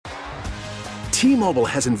T-Mobile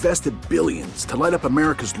has invested billions to light up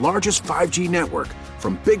America's largest 5G network,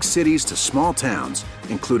 from big cities to small towns,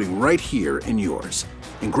 including right here in yours.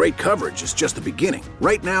 And great coverage is just the beginning.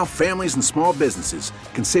 Right now, families and small businesses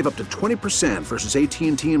can save up to 20% versus AT&T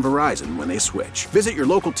and Verizon when they switch. Visit your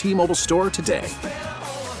local T-Mobile store today.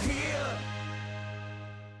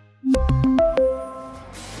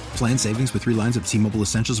 Plan savings with 3 lines of T-Mobile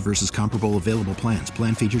Essentials versus comparable available plans.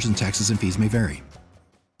 Plan features and taxes and fees may vary.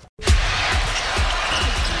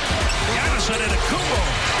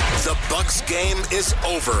 The Bucks game is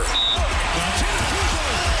over.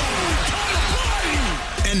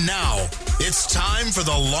 And now, it's time for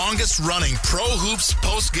the longest-running Pro Hoops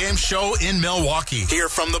post-game show in Milwaukee. Hear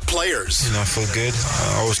from the players. I feel good.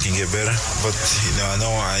 I always can get better. But,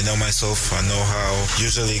 I know myself. I know how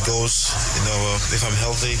usually it goes. If I'm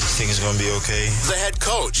healthy, I think it's going to be okay. The head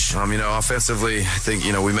coach. Offensively, I think,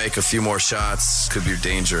 we make a few more shots. Could be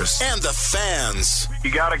dangerous. And the fans.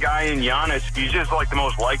 You got a guy in Giannis. He's just like the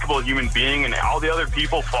most likable human being, and all the other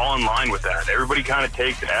people fall in line with that. Everybody kind of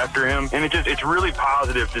takes after him. And it's really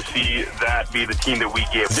positive to see that be the team that we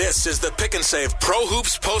give. This is the Pick and Save Pro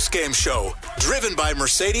Hoops postgame show, driven by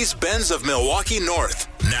Mercedes-Benz of Milwaukee North.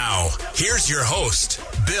 Now, here's your host,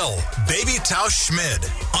 Bill Baby Tausch Schmid,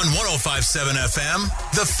 on 105.7 FM,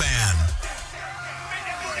 The Fan.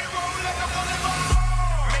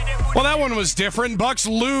 Well, that one was different. Bucks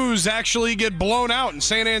lose, actually get blown out in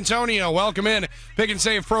San Antonio. Welcome in. Pick and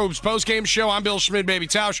Save Pro Hoops postgame show. I'm Bill Schmid, Baby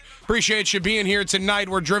Tausch. Appreciate you being here tonight.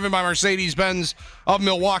 We're driven by Mercedes-Benz of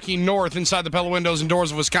Milwaukee North inside the Pella Windows and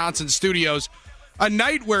Doors of Wisconsin studios. A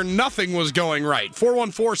night where nothing was going right.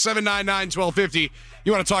 414-799-1250.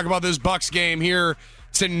 You want to talk about this Bucks game here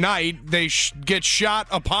tonight. They get shot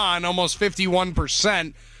upon almost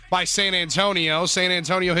 51% by San Antonio. San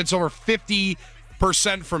Antonio hits over 50%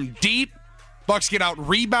 from deep. Bucks get out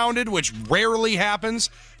rebounded, which rarely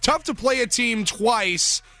happens. Tough to play a team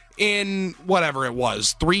twice in whatever it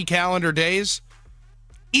was, 3 calendar days.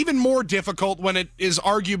 Even more difficult when it is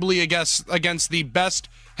arguably against the best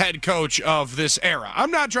head coach of this era.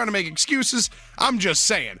 I'm not trying to make excuses. I'm just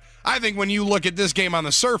saying. I think when you look at this game on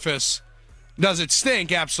the surface, does it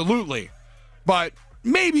stink? Absolutely. But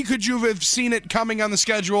maybe could you have seen it coming on the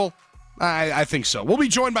schedule? I think so. We'll be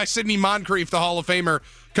joined by Sidney Moncrief, the Hall of Famer,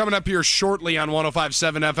 coming up here shortly on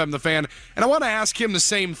 105.7 FM The Fan. And I want to ask him the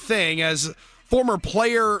same thing. As former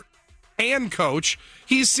player and coach,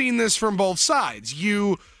 he's seen this from both sides.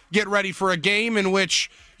 You get ready for a game in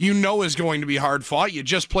which you know is going to be hard fought. You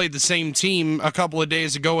just played the same team a couple of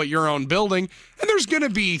days ago at your own building, and there's going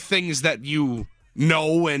to be things that you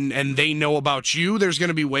know and they know about you. There's going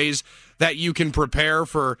to be ways that you can prepare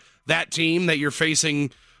for that team that you're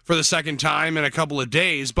facing for the second time in a couple of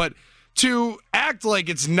days. But to act like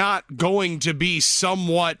it's not going to be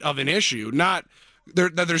somewhat of an issue, that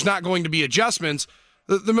there's not going to be adjustments,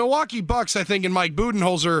 the Milwaukee Bucks, I think, and Mike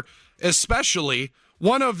Budenholzer especially,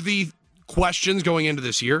 one of the questions going into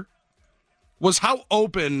this year was how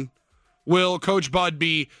open will Coach Bud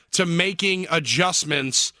be to making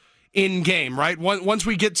adjustments in game, right? Once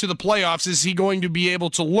we get to the playoffs, is he going to be able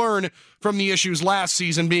to learn from the issues last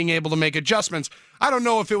season, being able to make adjustments? I don't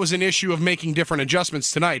know if it was an issue of making different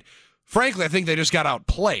adjustments tonight. Frankly, I think they just got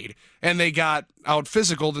outplayed and they got out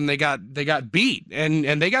physicaled and they got beat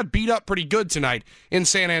and they got beat up pretty good tonight in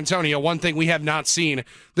San Antonio. One thing we have not seen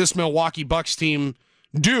this Milwaukee Bucks team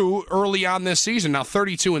do early on this season. Now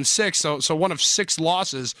 32-6, so one of 6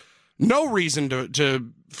 losses. No reason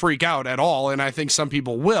to freak out at all, and I think some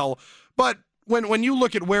people will. But when you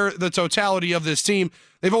look at where the totality of this team,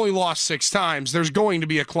 they've only lost 6 times. There's going to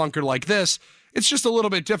be a clunker like this. It's just a little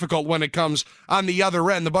bit difficult when it comes on the other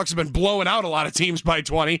end. The Bucks have been blowing out a lot of teams by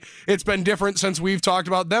 20. It's been different since we've talked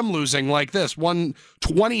about them losing like this.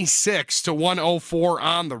 126-104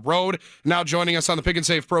 on the road. Now joining us on the Pick and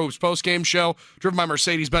Save Pro Hoops postgame show, driven by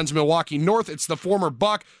Mercedes-Benz Milwaukee North, it's the former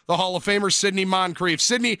Buck, the Hall of Famer, Sidney Moncrief.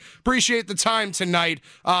 Sidney, appreciate the time tonight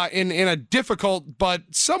in a difficult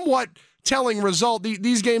but somewhat telling result.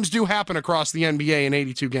 These games do happen across the NBA in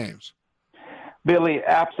 82 games. Billy,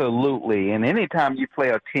 absolutely. And anytime you play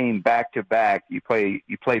a team back-to-back, you play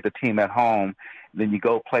the team at home, then you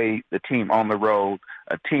go play the team on the road,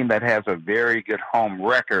 a team that has a very good home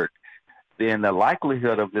record, then the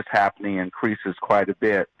likelihood of this happening increases quite a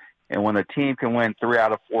bit. And when a team can win 3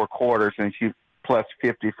 out of 4 quarters and shoot plus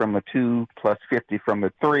 50 from a 2, plus 50 from a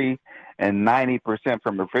 3, and 90%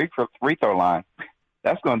 from the free throw line,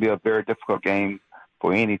 that's going to be a very difficult game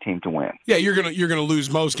for any team to win. Yeah, you're gonna lose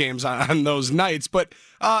most games on those nights. But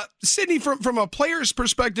Sidney, from a player's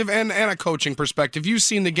perspective and a coaching perspective, you've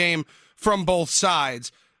seen the game from both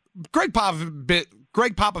sides. Greg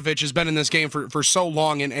Greg Popovich has been in this game for so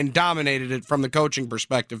long and dominated it from the coaching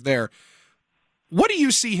perspective there. What do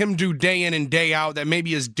you see him do day in and day out that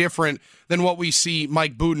maybe is different than what we see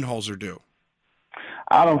Mike Budenholzer do?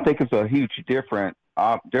 I don't think it's a huge difference.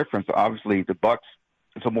 Obviously, the Bucks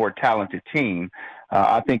is a more talented team.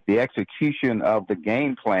 I think the execution of the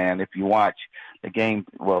game plan, if you watch the game,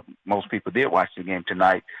 well, most people did watch the game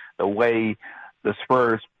tonight, the way the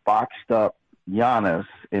Spurs boxed up Giannis,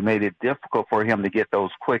 it made it difficult for him to get those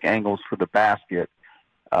quick angles for the basket,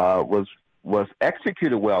 was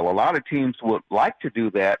executed well. A lot of teams would like to do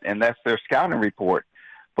that, and that's their scouting report,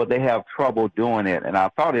 but they have trouble doing it. And I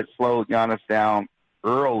thought it slowed Giannis down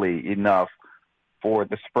early enough for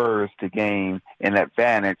the Spurs to gain an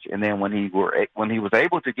advantage. And then when he was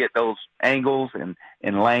able to get those angles and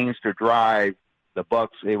lanes to drive the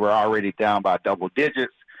Bucks, they were already down by double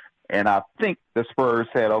digits. And I think the Spurs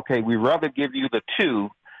said, okay, we'd rather give you the 2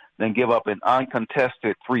 than give up an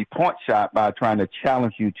uncontested 3-point shot by trying to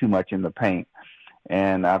challenge you too much in the paint.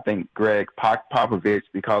 And I think Greg Popovich,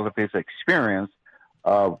 because of his experience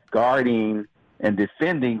of guarding and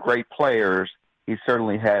defending great players, he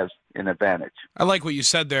certainly has an advantage. I like what you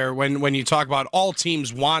said there when you talk about all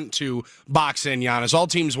teams want to box in Giannis. All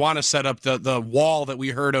teams want to set up the wall that we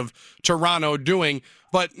heard of Toronto doing,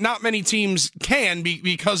 but not many teams can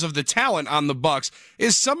because of the talent on the Bucks.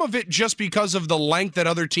 Is some of it just because of the length that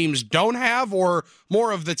other teams don't have, or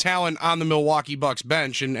more of the talent on the Milwaukee Bucks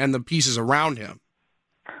bench and the pieces around him?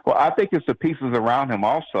 Well, I think it's the pieces around him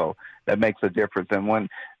also that makes a difference. And when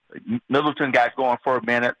Middleton got going for a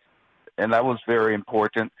minute, and that was very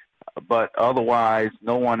important, but otherwise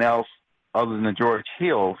no one else other than George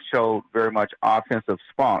Hill showed very much offensive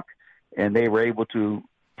spunk, and they were able to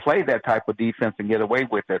play that type of defense and get away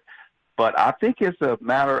with it. But I think it's a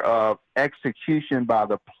matter of execution by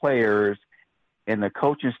the players and the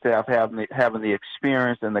coaching staff having the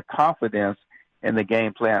experience and the confidence in the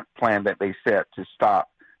game plan that they set to stop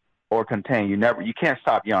or contain. You can't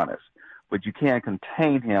stop Giannis, but you can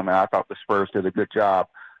contain him, and I thought the Spurs did a good job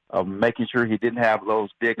of making sure he didn't have those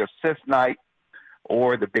big assist night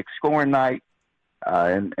or the big scoring night,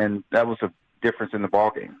 and that was a difference in the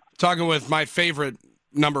ballgame. Talking with my favorite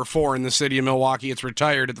number 4 in the city of Milwaukee. It's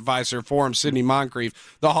retired at the Fiserv Forum, Sidney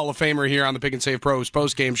Moncrief, the Hall of Famer here on the Pick and Save Pros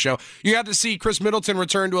postgame show. You got to see Chris Middleton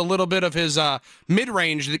return to a little bit of his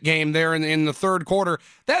mid-range game there in the third quarter.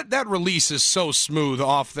 That release is so smooth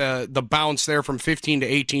off the bounce there from 15 to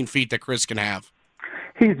 18 feet that Chris can have.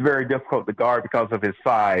 He's very difficult to guard because of his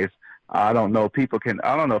size. I don't know if people can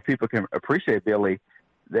appreciate, Billy,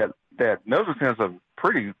 that Middleton is a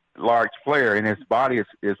pretty large player, and his body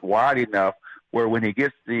is wide enough where when he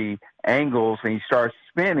gets the angles and he starts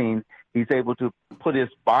spinning, he's able to put his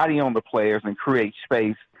body on the players and create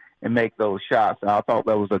space and make those shots. And I thought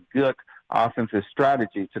that was a good offensive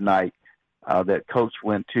strategy tonight that Coach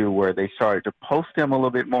went to, where they started to post him a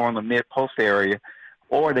little bit more in the mid-post area,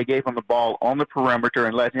 or they gave him the ball on the perimeter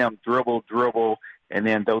and let him dribble, and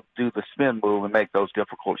then do the spin move and make those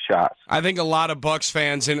difficult shots. I think a lot of Bucks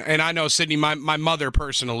fans, and I know, Sidney, my mother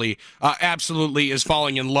personally, absolutely is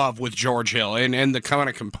falling in love with George Hill and the kind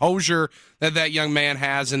of composure that young man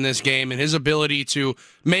has in this game and his ability to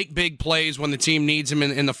make big plays when the team needs him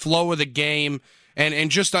in the flow of the game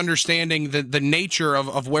and just understanding the nature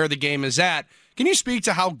of where the game is at. Can you speak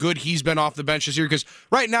to how good he's been off the bench this year? Because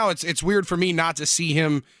right now it's weird for me not to see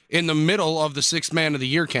him in the middle of the Sixth Man of the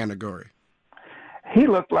Year category. He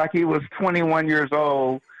looked like he was 21 years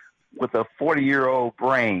old with a 40-year-old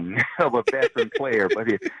brain of a veteran player. But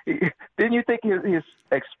didn't you think his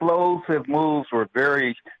explosive moves were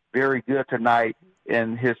very, very good tonight?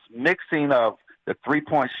 And his mixing of the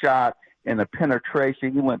three-point shot and the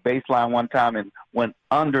penetration. He went baseline one time and went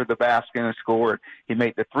under the basket and scored. He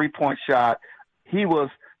made the three-point shot. He was,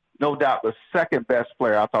 no doubt, the second best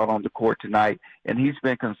player, I thought, on the court tonight, and he's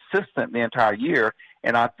been consistent the entire year.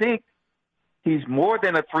 And I think he's more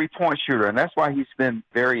than a three-point shooter, and that's why he's been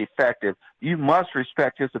very effective. You must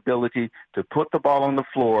respect his ability to put the ball on the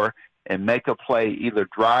floor and make a play, either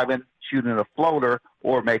driving, shooting a floater,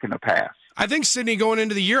 or making a pass. I think, Sidney, going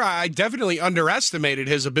into the year, I definitely underestimated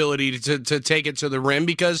his ability to take it to the rim,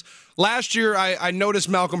 because last year I noticed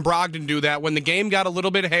Malcolm Brogdon do that when the game got a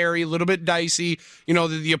little bit hairy, a little bit dicey. You know,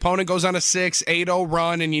 the opponent goes on a 6-8-0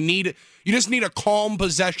 run, and you just need a calm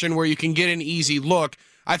possession where you can get an easy look.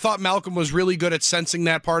 I thought Malcolm was really good at sensing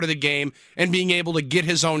that part of the game and being able to get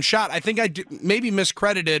his own shot. I think I maybe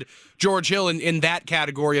miscredited George Hill in that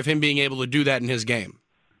category of him being able to do that in his game.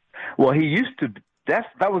 Well, he used to.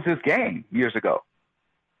 That was his game years ago.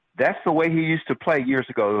 That's the way he used to play years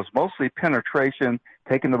ago. It was mostly penetration,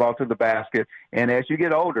 taking the ball to the basket. And as you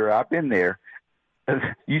get older, I've been there,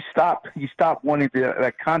 you stop wanting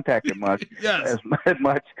that contact as much, Yes. as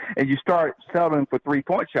much, and you start settling for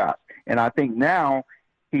 3-point shots. And I think now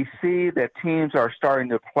he sees that teams are starting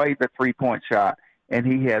to play the 3-point shot, and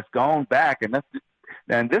he has gone back, and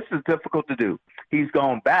this is difficult to do. He's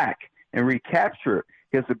gone back and recaptured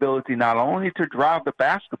his ability not only to drive the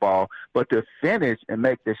basketball, but to finish and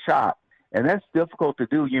make the shot. And that's difficult to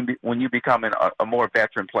do when you become a more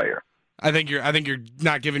veteran player. I think you're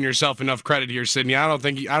not giving yourself enough credit here, Sidney. I don't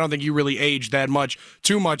think you really aged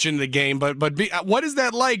too much into the game. But what is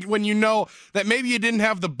that like when you know that maybe you didn't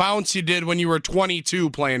have the bounce you did when you were 22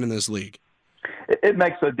 playing in this league? It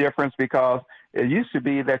makes a difference because it used to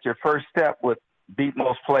be that your first step would beat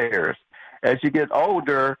most players. As you get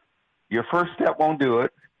older, your first step won't do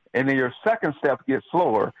it, and then your second step gets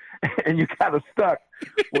slower, and you kind of stuck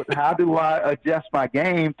with how do I adjust my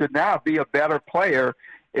game to now be a better player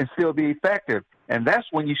and still be effective. And that's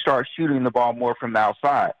when you start shooting the ball more from the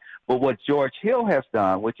outside. But what George Hill has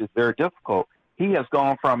done, which is very difficult, he has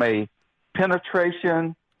gone from a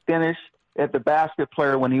penetration finish at the basket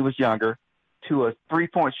player when he was younger to a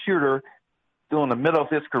 3-point shooter during the middle of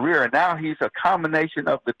his career. And now he's a combination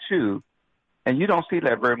of the two. And you don't see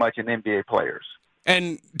that very much in NBA players.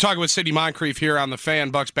 And talking with Sidney Moncrief here on the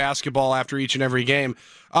Fan, Bucks basketball after each and every game.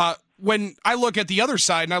 When I look at the other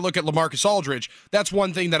side and I look at LaMarcus Aldridge, that's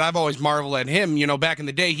one thing that I've always marveled at him. You know, back in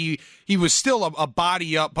the day, he was still a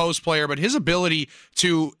body-up post player, but his ability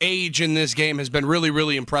to age in this game has been really,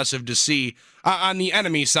 really impressive to see on the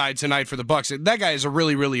enemy side tonight for the Bucks. That guy is a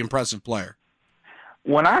really, really impressive player.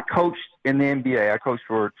 When I coached in the NBA, I coached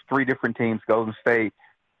for 3 different teams, Golden State,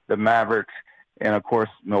 the Mavericks, and, of course,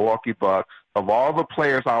 Milwaukee Bucks. Of all the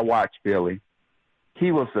players I watched, Billy,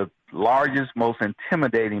 he was the largest, most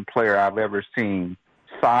intimidating player I've ever seen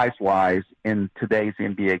size-wise in today's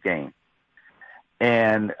NBA game.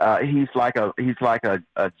 And he's like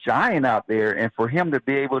a giant out there. And for him to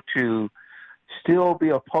be able to still be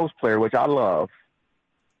a post player, which I love,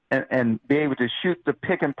 and be able to shoot the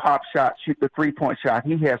pick-and-pop shot, shoot the 3-point shot,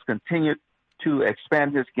 he has continued to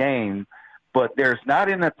expand his game. But there's not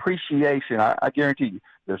an appreciation, I guarantee you,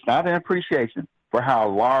 there's not an appreciation for how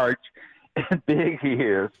large and big he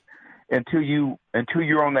is until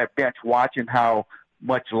you're on that bench watching how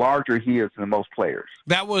much larger he is than most players.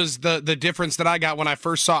 That was the difference that I got when I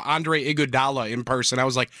first saw Andre Iguodala in person. I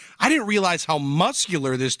was like, I didn't realize how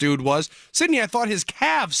muscular this dude was. Sidney, I thought his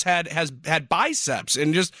calves had biceps,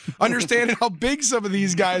 and just understanding how big some of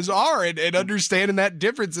these guys are and understanding that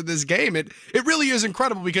difference in this game, it really is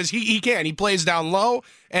incredible because he plays down low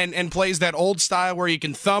and plays that old style where he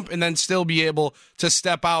can thump and then still be able to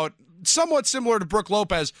step out, somewhat similar to Brook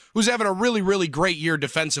Lopez, who's having a really, really great year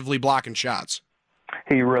defensively blocking shots.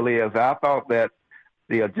 He really is. I thought that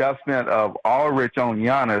the adjustment of Aldridge on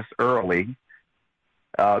Giannis early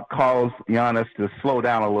caused Giannis to slow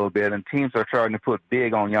down a little bit, and teams are starting to put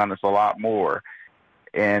big on Giannis a lot more.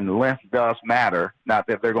 And length does matter. Not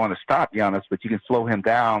that they're going to stop Giannis, but you can slow him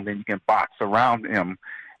down, then you can box around him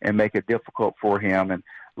and make it difficult for him. And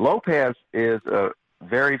Lopez is a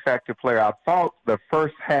very effective player. I thought the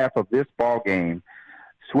first half of this ball game,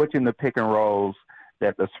 switching the pick and rolls,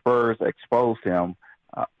 that the Spurs exposed him.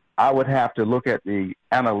 I would have to look at the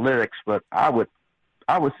analytics, but I would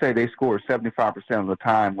say they scored 75% of the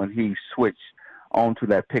time when he switched onto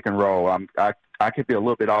that pick and roll. I could be a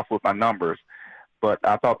little bit off with my numbers, but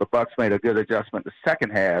I thought the Bucks made a good adjustment the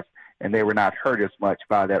second half, and they were not hurt as much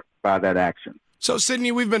by that action. So,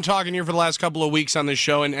 Sidney, we've been talking here for the last couple of weeks on this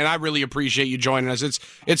show, and I really appreciate you joining us.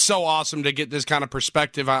 It's so awesome to get this kind of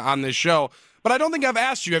perspective on this show. But I don't think I've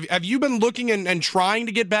asked you, have you been looking and trying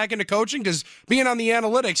to get back into coaching? Because being on the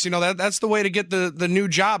analytics, that's the way to get the new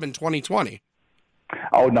job in 2020.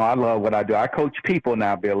 Oh, no, I love what I do. I coach people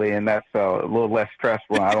now, Billy, and that's a little less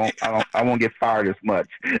stressful. I won't get fired as much.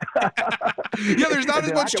 Yeah, there's not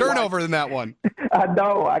as much turnover in that one. I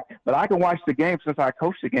know, but I can watch the game. Since I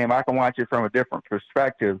coach the game, I can watch it from a different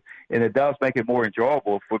perspective, and it does make it more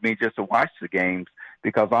enjoyable for me just to watch the games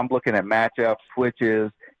because I'm looking at matchups,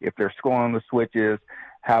 switches, if they're scoring the switches,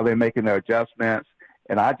 how they're making their adjustments,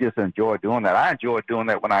 and I just enjoy doing that. I enjoyed doing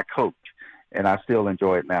that when I coached, and I still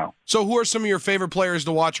enjoy it now. So who are some of your favorite players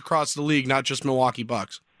to watch across the league, not just Milwaukee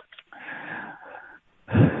Bucks?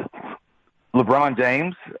 LeBron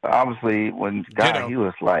James, obviously, he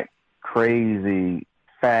was like crazy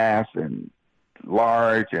fast and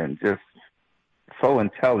large and just so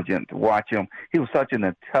intelligent to watch him. He was such an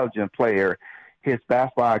intelligent player. His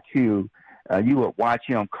basketball IQ, you would watch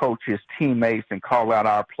him coach his teammates and call out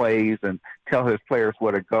our plays and tell his players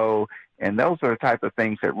where to go. And those are the type of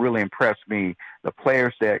things that really impress me, the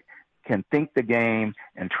players that can think the game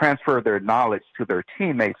and transfer their knowledge to their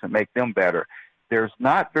teammates and make them better. There's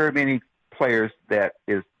not very many players that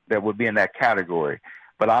would be in that category,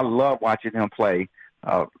 but I love watching him play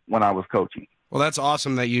when I was coaching. Well, that's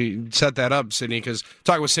awesome that you set that up, Sidney, because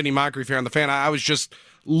talking with Sidney Moncrief here on The Fan, I was just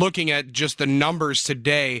looking at just the numbers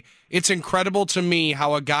today. It's incredible to me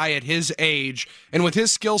how a guy at his age and with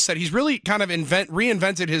his skill set, he's really kind of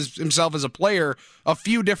reinvented himself as a player a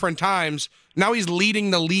few different times. Now he's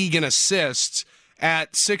leading the league in assists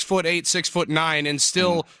at 6'8", 6'9", and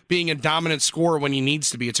still being a dominant scorer when he needs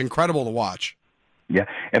to be. It's incredible to watch. Yeah,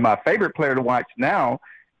 and my favorite player to watch now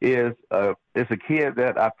is a kid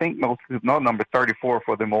that I think most people know, number 34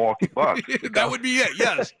 for the Milwaukee Bucks. That would be it,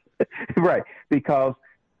 yes. Right, because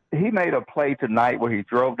he made a play tonight where he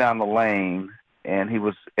drove down the lane and he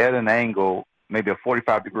was at an angle, maybe a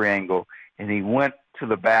 45-degree angle, and he went to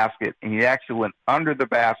the basket, and he actually went under the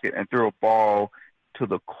basket and threw a ball to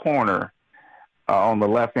the corner on the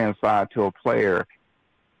left-hand side to a player.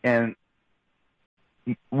 And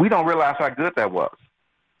we don't realize how good that was.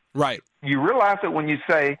 Right. You realize it when you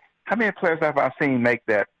say, how many players have I seen make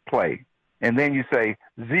that play? And then you say,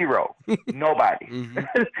 zero. Nobody.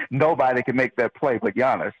 Nobody can make that play but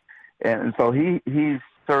Giannis. And so he's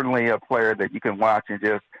certainly a player that you can watch and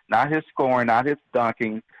just, not his scoring, not his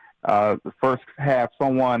dunking. The first half,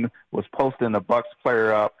 someone was posting the Bucks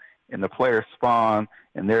player up, and the player spawned,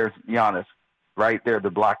 and there's Giannis right there to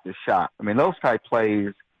block the shot. I mean, those type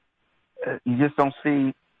plays, you just don't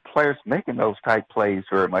see players making those type plays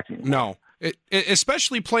very much anymore. No.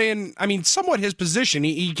 Especially playing, I mean, somewhat his position.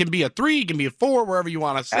 He can be a 3, he can be a 4, wherever you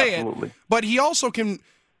want to say Absolutely. it. But he also can,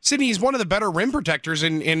 Sidney, he's one of the better rim protectors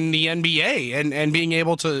in the NBA and being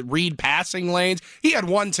able to read passing lanes. He had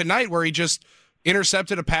one tonight where he just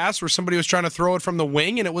intercepted a pass where somebody was trying to throw it from the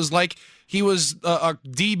wing, and it was like he was a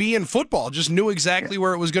DB in football, just knew exactly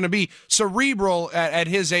where it was going to be. Cerebral at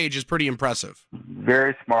his age is pretty impressive.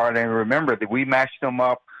 Very smart, and remember that we matched him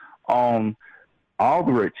up on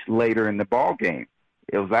Aldridge later in the ball game.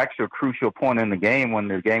 It was actually a crucial point in the game when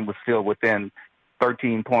the game was still within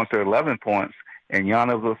 13 points or 11 points, and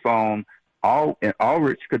Giannis was on and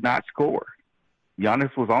Aldridge could not score.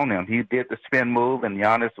 Giannis was on him. He did the spin move, and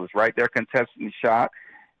Giannis was right there contesting the shot.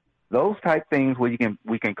 Those type things where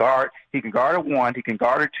we can guard. He can guard a 1, he can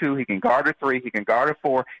guard a 2, he can guard a 3, he can guard a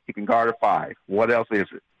 4, he can guard a 5. What else is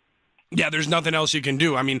it? Yeah, there's nothing else you can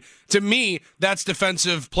do. I mean, to me, that's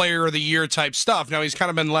defensive player of the year type stuff. Now, he's kind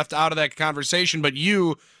of been left out of that conversation, but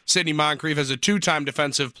you, Sidney Moncrief, as a 2-time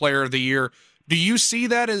defensive player of the year, do you see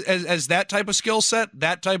that as that type of skill set,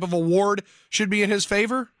 that type of award should be in his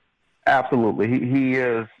favor? Absolutely.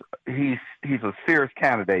 He's a serious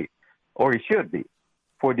candidate, or he should be,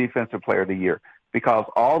 for Defensive Player of the Year, because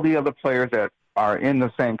all the other players that are in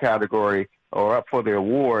the same category or up for the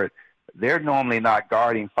award, they're normally not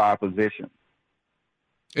guarding 5 positions.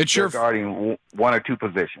 They're guarding 1 or 2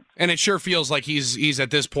 positions. And it sure feels like he's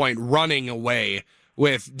at this point running away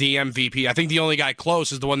with the MVP. I think the only guy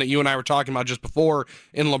close is the one that you and I were talking about just before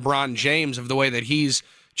in LeBron James, of the way that he's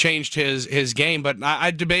changed his game. But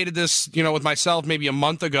I debated this, with myself maybe a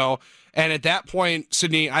month ago, and at that point,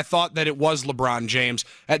 Sidney, I thought that it was LeBron James.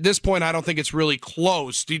 At this point, I don't think it's really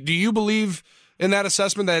close. Do you believe in that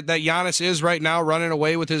assessment that Giannis is right now running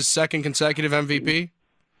away with his 2nd consecutive MVP?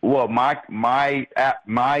 Well, my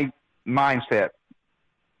mindset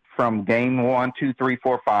from game 1, 2, 3,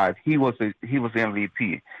 4, 5, he was the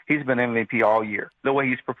MVP. He's been MVP all year, the way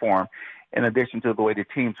he's performed, in addition to the way the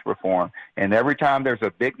teams perform. And every time there's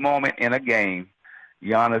a big moment in a game,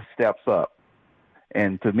 Giannis steps up.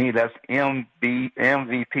 And to me, that's MVP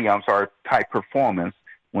type performance,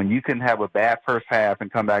 when you can have a bad first half and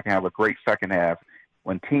come back and have a great second half,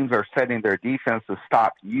 when teams are setting their defense to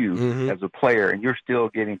stop you as a player, and you're still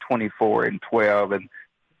getting 24 and 12 and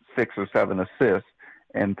 6 or 7 assists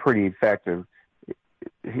and pretty effective.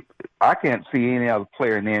 I can't see any other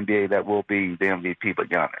player in the NBA that will be the MVP but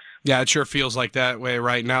Giannis. Yeah, it sure feels like that way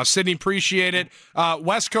right now. Sidney, appreciate it.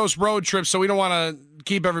 West Coast road trip, so we don't want to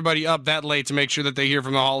keep everybody up that late to make sure that they hear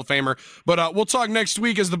from the Hall of Famer. But we'll talk next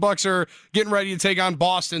week as the Bucks are getting ready to take on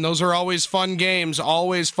Boston. Those are always fun games,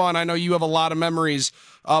 always fun. I know you have a lot of memories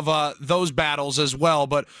of those battles as well.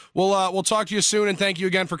 But we'll talk to you soon, and thank you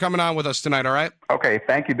again for coming on with us tonight, all right? Okay,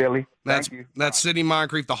 thank you, Billy. That's Sidney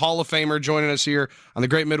Moncrief, the Hall of Famer, joining us here on the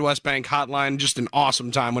Great Midwest Bank Hotline. Just an awesome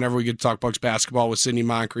time whenever we get to talk Bucks basketball with Sidney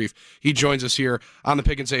Moncrief. He joins us here on the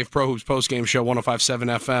Pick and Save Pro Hoops postgame show,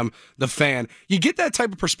 105.7 FM, The Fan. You get that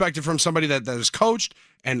type of perspective from somebody that has coached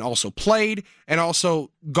and also played and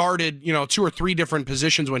also guarded, 2 or 3 different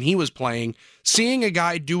positions when he was playing. Seeing a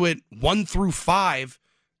guy do it 1 through 5,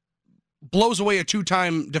 blows away a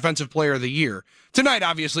 2-time Defensive Player of the Year. Tonight,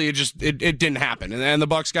 obviously, it didn't happen, and the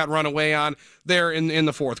Bucks got run away on there in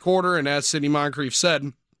the fourth quarter. And as Sidney Moncrief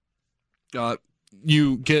said,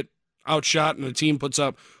 you get outshot and the team puts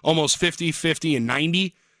up almost 50, 50, and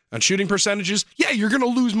 90 on shooting percentages. Yeah, you're going to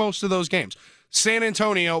lose most of those games. San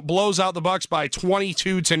Antonio blows out the Bucks by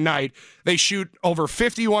 22 tonight. They shoot over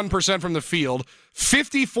 51% from the field,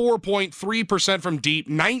 54.3% from deep,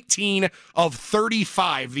 19 of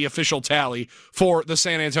 35, the official tally for the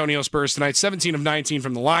San Antonio Spurs tonight, 17 of 19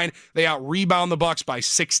 from the line. They out-rebound the Bucks by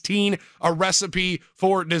 16, a recipe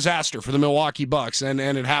for disaster for the Milwaukee Bucks, and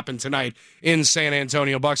it happened tonight in San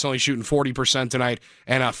Antonio. Bucks only shooting 40% tonight,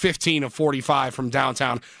 and 15 of 45 from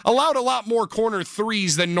downtown. Allowed a lot more corner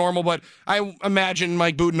threes than normal, but I imagine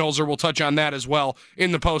Mike Budenholzer will touch on that as well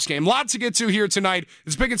in the postgame. Lots to get to here tonight.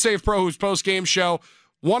 It's Pick and Save Pro Hoops postgame show.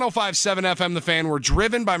 105.7 FM The Fan. We're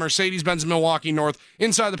driven by Mercedes-Benz Milwaukee North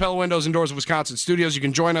inside the Pella Windows and Doors of Wisconsin studios. You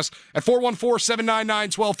can join us at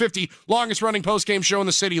 414-799-1250. Longest running postgame show in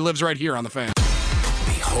the city lives right here on The Fan.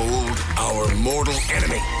 Behold our mortal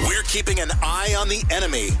enemy. We're keeping an eye on the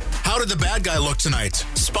enemy. How did the bad guy look tonight?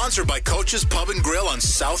 Sponsored by Coach's Pub and Grill on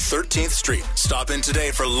South 13th Street. Stop in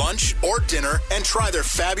today for lunch or dinner and try their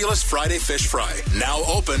fabulous Friday fish fry. Now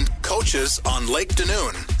open, Coach's on Lake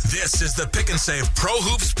Danoon. This is the Pick and Save Pro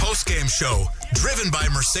Hoops postgame show, driven by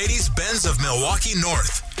Mercedes-Benz of Milwaukee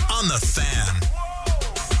North on The Fan.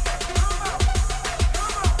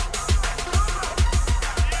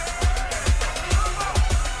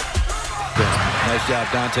 Nice job,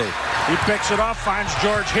 Dante. He picks it up, finds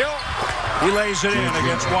George Hill. He lays it in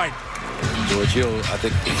against White. George Hill, I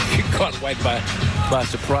think, he caught White by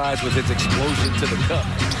surprise with his explosion to the cup.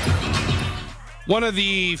 One of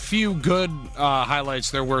the few good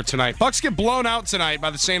highlights there were tonight. Bucks get blown out tonight by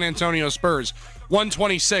the San Antonio Spurs.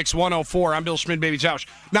 126-104. I'm Bill Schmid, Baby Tausch.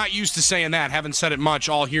 Not used to saying that. Haven't said it much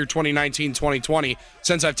all year 2019-2020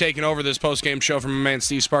 since I've taken over this postgame show from my man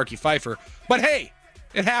Steve Sparky Pfeiffer. But hey,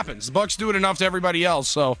 it happens. The Bucks do it enough to everybody else,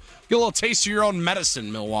 so get a little taste of your own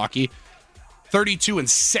medicine, Milwaukee.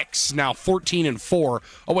 32-6, now 14-4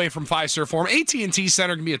 away from Fiserv Forum. AT&T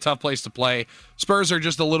Center can be a tough place to play. Spurs are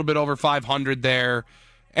just a little bit over 500 there.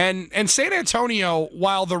 And San Antonio,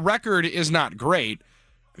 while the record is not great,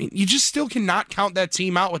 I mean, you just still cannot count that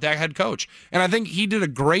team out with that head coach. And I think he did a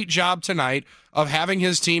great job tonight of having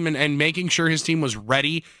his team and making sure his team was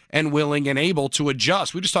ready and willing and able to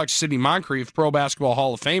adjust. We just talked to Sidney Moncrief, Pro Basketball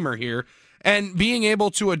Hall of Famer here, and being able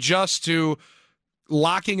to adjust to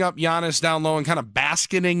locking up Giannis down low and kind of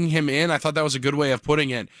basketing him in. I thought that was a good way of putting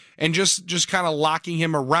it. And just kind of locking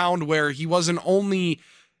him around where he wasn't only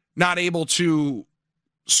not able to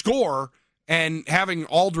score, and having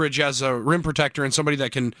Aldridge as a rim protector and somebody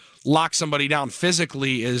that can lock somebody down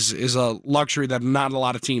physically is a luxury that not a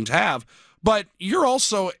lot of teams have. But you're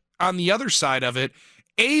also, on the other side of it,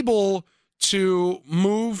 able to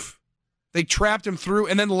move. They trapped him through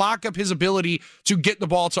and then lock up his ability to get the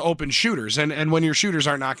ball to open shooters. And when your shooters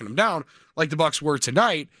aren't knocking them down, like the Bucks were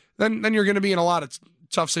tonight, then you're going to be in a lot of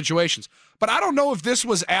tough situations. But I don't know if this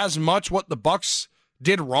was as much what the Bucks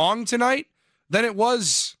did wrong tonight than it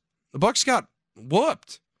was the Bucks got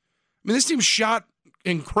whooped. I mean, this team shot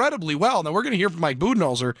incredibly well. Now, we're going to hear from Mike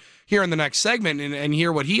Budenholzer here in the next segment and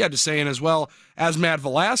hear what he had to say, and as well as Matt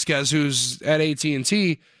Velasquez, who's at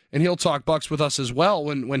AT&T, and he'll talk Bucks with us as well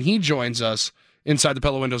when he joins us inside the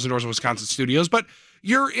Pella Windows and Doors of Wisconsin studios. But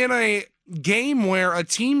you're in a game where a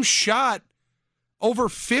team shot over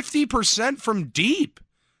 50% from deep.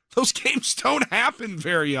 Those games don't happen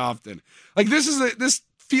very often. Like, this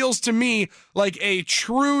feels to me like a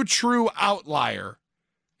true outlier.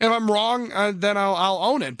 If I'm wrong, then I'll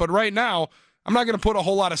own it. But right now, I'm not going to put a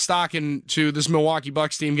whole lot of stock into this Milwaukee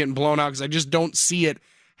Bucks team getting blown out because I just don't see it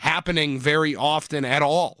happening very often at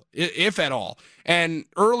all, if at all. And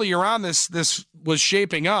earlier on, this was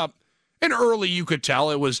shaping up, and early you could tell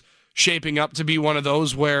it was shaping up to be one of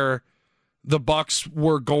those where the Bucks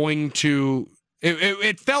were going to.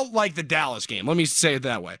 It felt like the Dallas game. Let me say it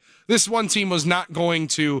that way. This one team was not going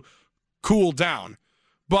to cool down.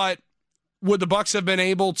 But would the Bucks have been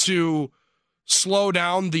able to slow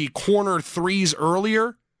down the corner threes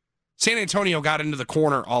earlier? San Antonio got into the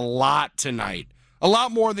corner a lot tonight. A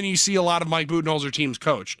lot more than you see a lot of Mike Budenholzer teams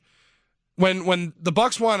coached. When the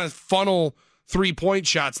Bucks want to funnel 3-point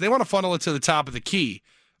shots, they want to funnel it to the top of the key,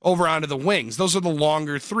 over onto the wings. Those are the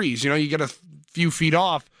longer threes. You get a few feet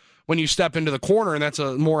off when you step into the corner, and that's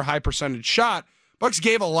a more high percentage shot. Bucks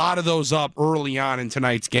gave a lot of those up early on in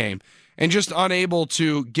tonight's game, and just unable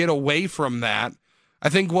to get away from that, I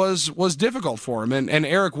think was difficult for him. And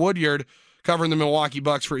Eric Woodyard, covering the Milwaukee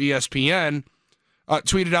Bucks for ESPN,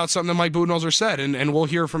 tweeted out something that Mike Budenholzer said, and we'll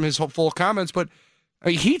hear from his full comments, but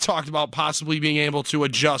he talked about possibly being able to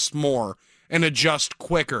adjust more and adjust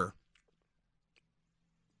quicker.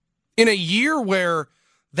 In a year where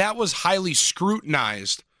that was highly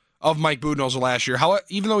scrutinized of Mike Budenholzer last year,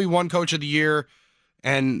 even though he won Coach of the Year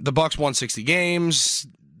and the Bucs won 60 games,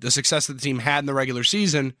 the success that the team had in the regular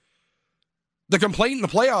season, the complaint in the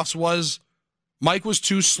playoffs was Mike was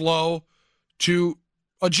too slow to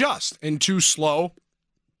adjust and too slow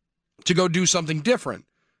to go do something different.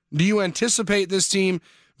 Do you anticipate this team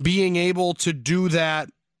being able to do that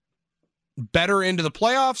better into the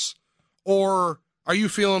playoffs, or are you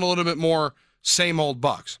feeling a little bit more same old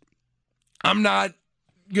Bucs? I'm not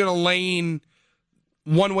going to lean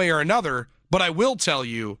one way or another, but I will tell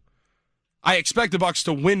you I expect the Bucs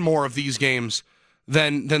to win more of these games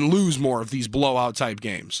than lose more of these blowout type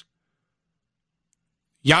games.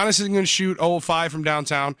 Giannis is going to shoot 0-5 from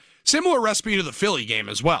downtown. Similar recipe to the Philly game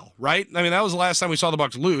as well, right? I mean, that was the last time we saw the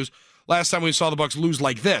Bucs lose. Last time we saw the Bucs lose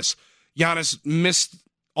like this. Giannis missed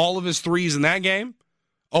all of his threes in that game.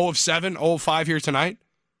 0-7, 0-5 here tonight.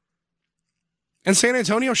 And San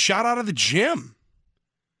Antonio shot out of the gym.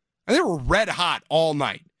 And they were red hot all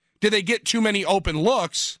night. Did they get too many open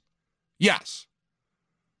looks? Yes.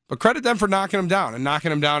 But credit them for knocking them down and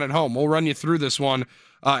knocking them down at home. We'll run you through this one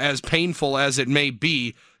as painful as it may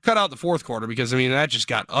be. Cut out the fourth quarter because, I mean, that just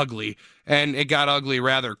got ugly. And it got ugly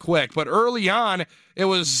rather quick. But early on, it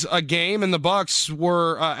was a game, and the Bucs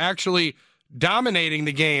were actually dominating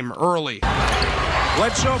the game early.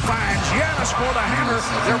 Bledsoe finds Giannis for the hammer.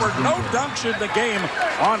 There were no dunks in the game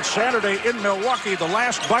on Saturday in Milwaukee. The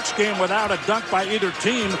last Bucs game without a dunk by either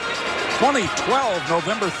team. 2012,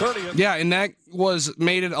 November 30th. Yeah, and that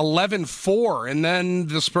made it 11-4, and then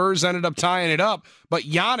the Spurs ended up tying it up. But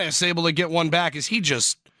Giannis able to get one back as he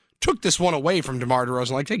just took this one away from DeMar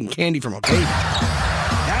DeRozan, like taking candy from a baby.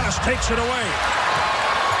 Giannis takes it away.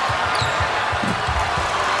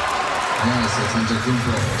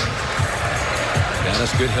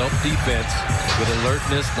 Giannis, good help defense, good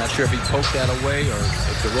alertness. Not sure if he poked that away or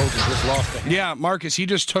if DeRozan just lost it. Yeah, Marcus, he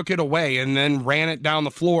just took it away and then ran it down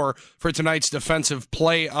the floor for tonight's defensive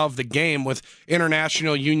play of the game with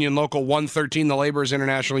International Union Local 113, the Laborers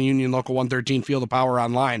International Union Local 113. Feel the power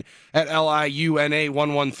online at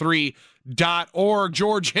liuna113.org.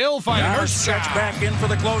 George Hill finding her sets back in for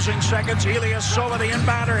the closing seconds. Elias Sola, the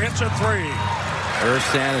inbounder, hits a three.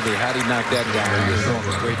 Sanity, how'd he knock that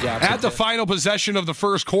down? Great job. At the final possession of the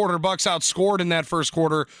first quarter, Bucs outscored in that first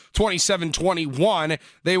quarter 27-21.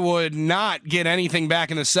 They would not get anything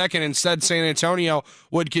back in the second. Instead, San Antonio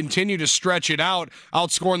would continue to stretch it out,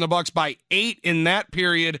 outscoring the Bucs by 8 in that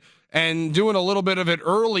period and doing a little bit of it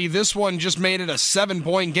early. This one just made it a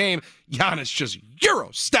 7-point game. Giannis just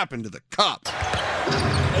Euro step into the cup.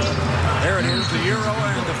 There it is, the Euro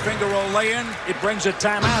and the finger roll lay-in. It brings a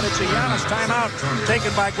timeout. It's a Giannis timeout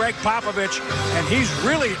taken by Greg Popovich, and he's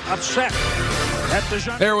really upset.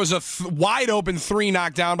 There was a wide-open three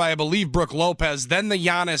knocked down by, I believe, Brook Lopez. Then the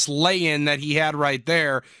Giannis lay-in that he had right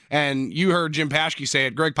there. And you heard Jim Paschke say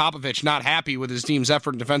it. Greg Popovich not happy with his team's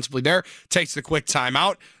effort defensively there. Takes the quick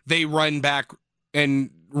timeout. They run back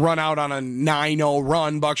and run out on a 9-0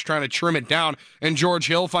 run. Bucs trying to trim it down. And George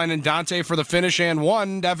Hill finding Dante for the finish and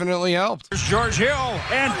one definitely helped. There's George Hill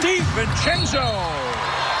and DiVincenzo.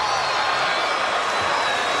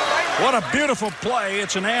 What a beautiful play.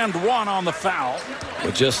 It's an and one on the foul.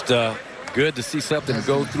 But just good to see something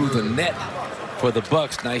go through the net for the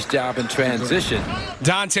Bucs. Nice job in transition.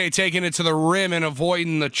 Dante taking it to the rim and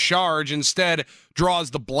avoiding the charge. Instead, draws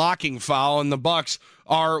the blocking foul, and the Bucs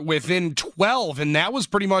are within 12, and that was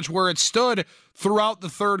pretty much where it stood throughout the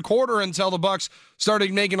third quarter until the Bucs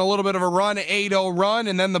started making a little bit of a run, 8-0 run,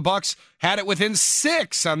 and then the Bucs had it within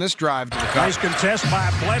 6 on this drive to the cup. Nice contest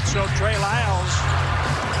by Bledsoe. Trey Lyles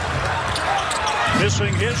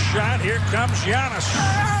missing his shot. Here comes Giannis.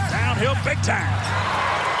 Downhill big time.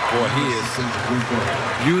 Boy, he is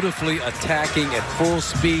beautifully attacking at full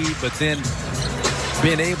speed, but then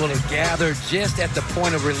being able to gather just at the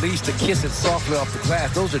point of release to kiss it softly off the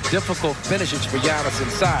glass. Those are difficult finishes for Giannis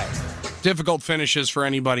inside. Difficult finishes for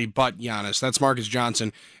anybody but Giannis. That's Marcus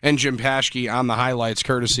Johnson and Jim Paschke on the highlights,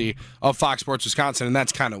 courtesy of Fox Sports Wisconsin, and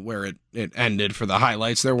that's kind of where it ended for the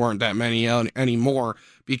highlights. There weren't that many anymore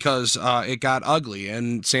because it got ugly,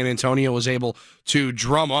 and San Antonio was able to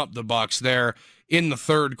drum up the Bucs there in the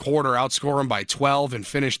third quarter, outscore them by 12 and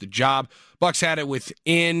finish the job. Bucs had it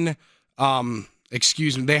within...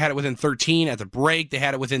 they had it within 13 at the break. They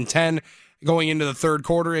had it within 10 going into the third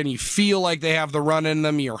quarter, and you feel like they have the run in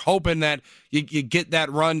them. You're hoping that you get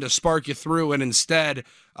that run to spark you through, and instead,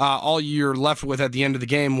 all you're left with at the end of the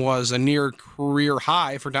game was a near career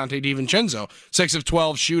high for Dante DiVincenzo. 6 of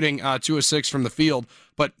 12 shooting, 2 of 6 from the field,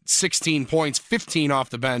 but 16 points, 15 off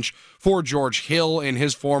the bench for George Hill in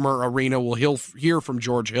his former arena. We'll hear from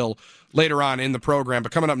George Hill later on in the program.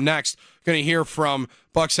 But coming up next, going to hear from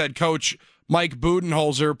Bucks head coach Mike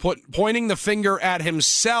Budenholzer pointing the finger at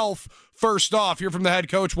himself. First off, hear from the head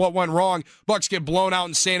coach what went wrong. Bucks get blown out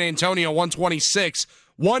in San Antonio,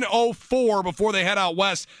 126-104 before they head out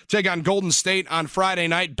west, take on Golden State on Friday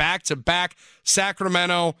night, back-to-back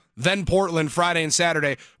Sacramento, then Portland Friday and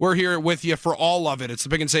Saturday. We're here with you for all of it. It's the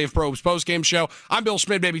Pick and Save Probes postgame show. I'm Bill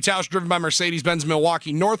Schmid, Baby Tausch, driven by Mercedes-Benz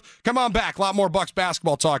Milwaukee North. Come on back. A lot more Bucks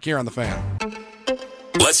basketball talk here on The Fan.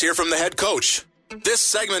 Let's hear from the head coach. This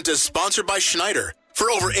segment is sponsored by Schneider. For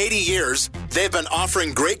over 80 years, they've been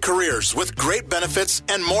offering great careers with great benefits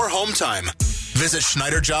and more home time. Visit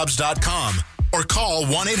SchneiderJobs.com or call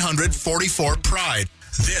 1-800-44-PRIDE.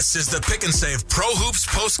 This is the Pick and Save Pro Hoops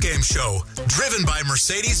postgame show, driven by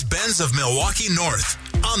Mercedes-Benz of Milwaukee North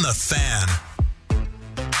on The Fan.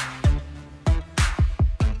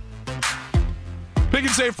 Pick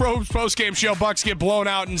and Save Pro Hoops postgame show. Bucks get blown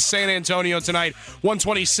out in San Antonio tonight,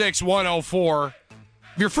 126-104.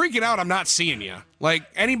 If you're freaking out, I'm not seeing you. Like,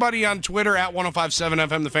 anybody on Twitter at 1057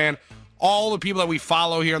 FM The Fan, all the people that we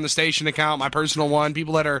follow here on the station account, my personal one,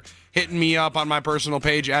 people that are hitting me up on my personal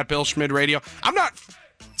page at Bill Schmid Radio, I'm not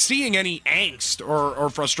seeing any angst or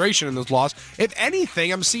frustration in this loss. If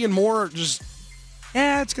anything, I'm seeing more just,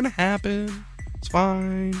 it's going to happen. It's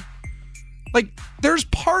fine. Like, there's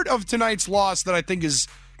part of tonight's loss that I think is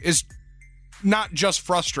not just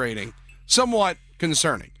frustrating, somewhat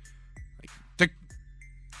concerning.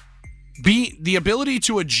 The ability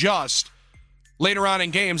to adjust later on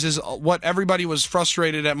in games is what everybody was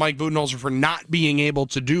frustrated at Mike Budenholzer for not being able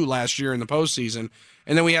to do last year in the postseason.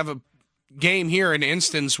 And then we have a game here, an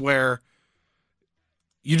instance where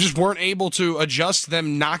you just weren't able to adjust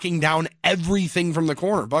them knocking down everything from the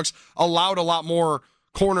corner. Bucks allowed a lot more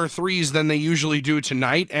corner threes than they usually do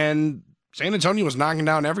tonight, and San Antonio was knocking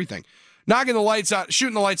down everything. Shooting the lights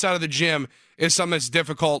out of the gym is something that's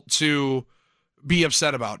difficult to be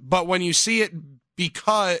upset about. But when you see it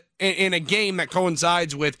because in a game that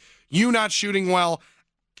coincides with you not shooting well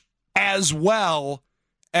as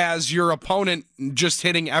your opponent just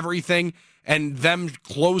hitting everything and them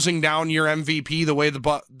closing down your MVP the way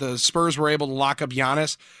the Spurs were able to lock up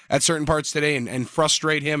Giannis at certain parts today and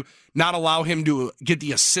frustrate him, not allow him to get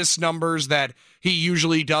the assist numbers that he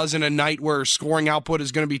usually does in a night where scoring output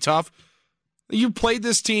is going to be tough. You played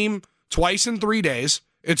this team twice in 3 days.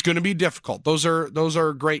 It's going to be difficult. Those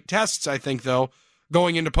are great tests, I think, though,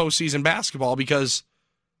 going into postseason basketball because,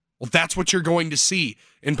 well, that's what you're going to see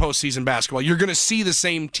in postseason basketball. You're going to see the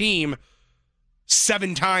same team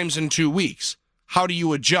 7 times in 2 weeks. How do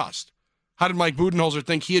you adjust? How did Mike Budenholzer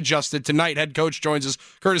think he adjusted tonight? Head coach joins us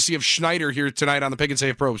courtesy of Schneider here tonight on the Pick and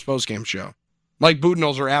Save Probes postgame show. Mike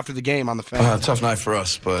Budenholzer after the game on The Fan. Tough night for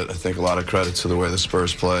us, but I think a lot of credit to the way the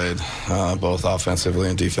Spurs played, both offensively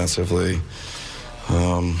and defensively.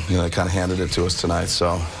 They kind of handed it to us tonight,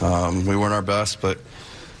 so we weren't our best, but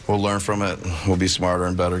we'll learn from it. We'll be smarter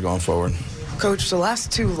and better going forward. Coach, the last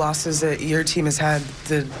 2 losses that your team has had,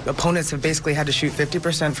 the opponents have basically had to shoot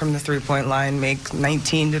 50% from the three-point line, make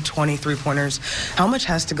 19 to 20 three-pointers. How much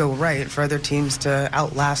has to go right for other teams to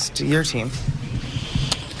outlast your team?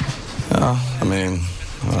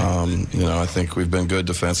 I think we've been good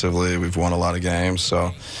defensively. We've won a lot of games,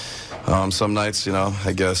 so some nights,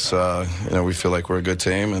 I guess, we feel like we're a good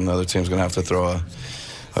team, and the other team's going to have to throw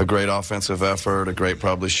a great offensive effort, a great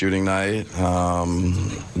probably shooting night.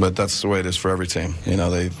 But that's the way it is for every team.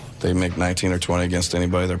 They make 19 or 20 against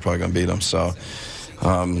anybody, they're probably going to beat them. So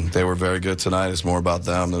they were very good tonight. It's more about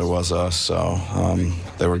them than it was us. So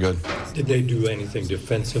they were good. Did they do anything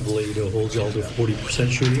defensively to hold y'all to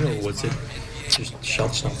 40% shooting, or was it just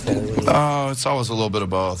shots not falling? It's always a little bit of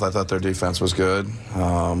both. I thought their defense was good.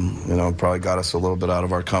 Probably got us a little bit out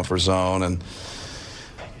of our comfort zone,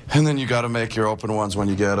 and then you got to make your open ones when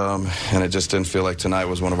you get them. And it just didn't feel like tonight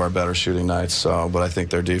was one of our better shooting nights. So, but I think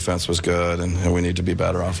their defense was good, and we need to be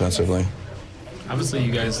better offensively. Obviously,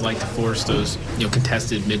 you guys like to force those,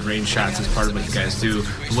 contested mid-range shots as part of what you guys do.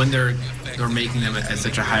 When they're making them at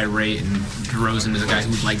such a high rate, and DeRozan is a guy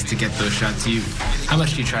who likes to get those shots, how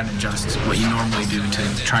much do you try to adjust what you normally do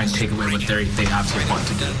to try and take away what they obviously want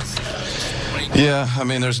to do? Yeah,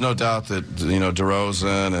 there's no doubt that,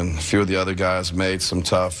 DeRozan and a few of the other guys made some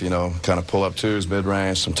tough, kind of pull-up twos,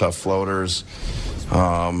 mid-range, some tough floaters.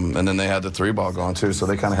 And then they had the 3-ball going too, so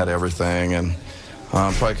they kind of had everything. And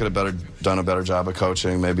probably could have done a better job of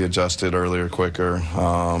coaching, maybe adjusted earlier, quicker.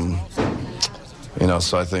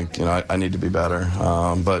 So I think, I need to be better.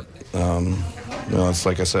 But it's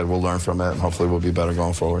like I said, we'll learn from it, and hopefully we'll be better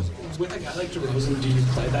going forward. With a guy like DeRozan, do you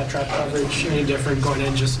play that trap coverage any different going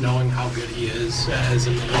in, just knowing how good he is as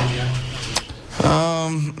an individual?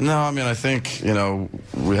 No, I think,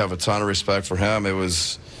 we have a ton of respect for him. It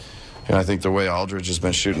was, I think the way Aldridge has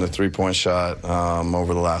been shooting the 3-point shot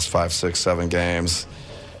over the last 5, 6, 7 games,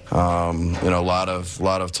 a lot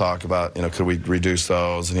of talk about, could we reduce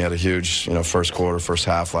those? And he had a huge, first quarter, first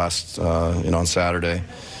half last, on Saturday.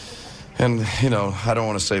 And, I don't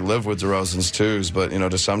want to say live with DeRozan's twos, but,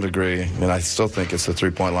 to some degree, I still think it's the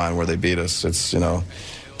 3-point line where they beat us. It's,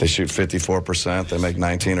 they shoot 54%, they make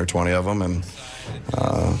 19 or 20 of them, and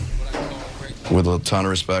with a ton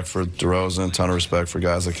of respect for DeRozan, a ton of respect for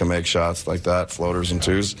guys that can make shots like that, floaters and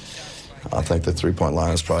twos, I think the 3-point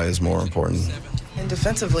line is more important. And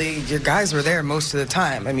defensively, your guys were there most of the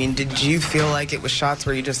time. Did you feel like it was shots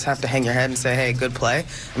where you just have to hang your head and say, hey, good play?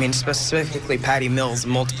 Specifically Patty Mills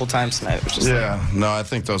multiple times tonight. No, I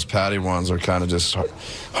think those Patty ones are kind of just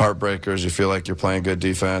heartbreakers. You feel like you're playing good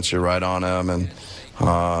defense, you're right on him, and,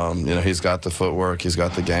 he's got the footwork, he's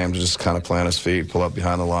got the game to just kind of play on his feet, pull up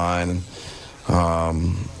behind the line, and,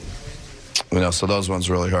 so those ones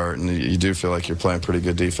really hurt, and you do feel like you're playing pretty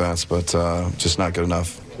good defense, but just not good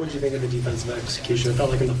enough. What did you think of the defensive execution? It felt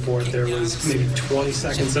like in the fourth there was maybe 20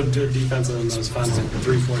 seconds of good defense, and then those final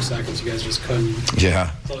 3-4 seconds you guys just couldn't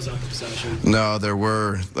close out the possession. No, there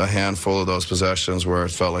were a handful of those possessions where it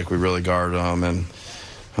felt like we really guarded them, and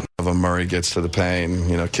Murray gets to the paint,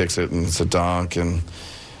 kicks it, and it's a dunk, and,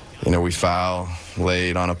 we foul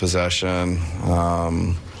late on a possession.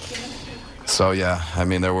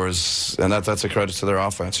 There was, and that's a credit to their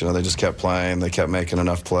offense. They just kept playing, they kept making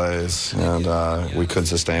enough plays, and we couldn't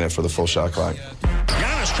sustain it for the full shot clock.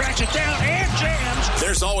 Giannis tracks it down and jams.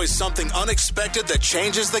 There's always something unexpected that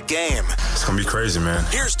changes the game. It's going to be crazy, man.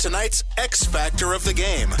 Here's tonight's X Factor of the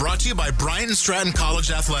Game, brought to you by Bryant Stratton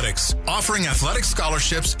College Athletics, offering athletic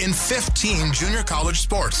scholarships in 15 junior college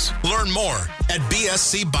sports. Learn more at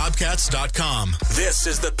bscbobcats.com. This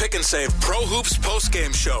is the Pick and Save Pro Hoops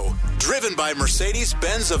postgame show, driven by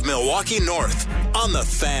Mercedes-Benz of Milwaukee North on The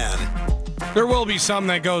Fan. There will be some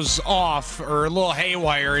that goes off or a little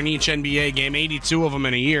haywire in each NBA game, 82 of them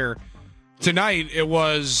in a year. Tonight, it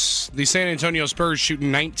was the San Antonio Spurs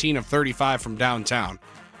shooting 19 of 35 from downtown.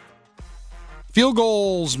 Field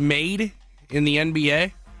goals made in the NBA.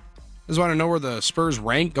 I just want to know where the Spurs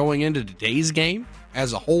rank going into today's game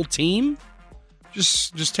as a whole team.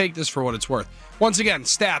 Just take this for what it's worth. Once again,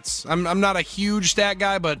 stats. I'm not a huge stat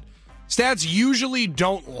guy, but stats usually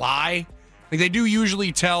don't lie. They do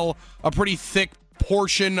usually tell a pretty thick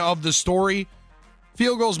portion of the story.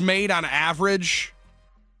 Field goals made on average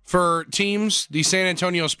for teams, the San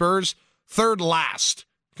Antonio Spurs, third last,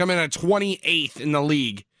 come in at 28th in the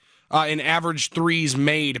league in average threes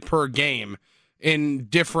made per game in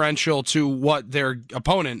differential to what their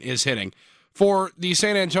opponent is hitting. For the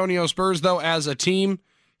San Antonio Spurs, though, as a team,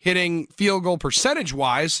 hitting field goal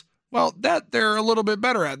percentage-wise, well, that they're a little bit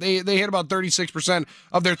better at. They hit about 36%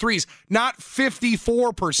 of their threes, not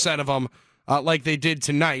 54% of them like they did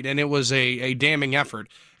tonight, and it was a damning effort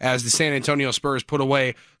as the San Antonio Spurs put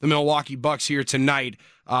away the Milwaukee Bucks here tonight,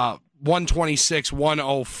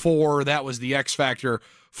 126-104. That was the X factor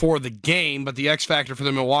for the game, but the X factor for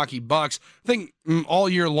the Milwaukee Bucks, I think all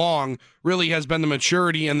year long, really has been the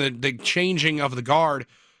maturity and the changing of the guard,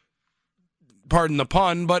 pardon the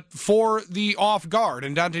pun, but for the off guard.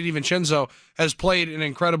 And Dante DiVincenzo has played an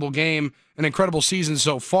incredible game, an incredible season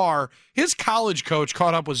so far. His college coach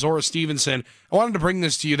caught up with Zora Stevenson. I wanted to bring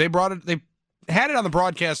this to you. They had it on the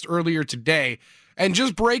broadcast earlier today, and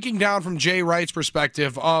just breaking down from Jay Wright's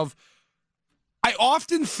perspective of, I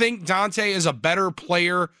often think Dante is a better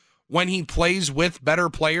player when he plays with better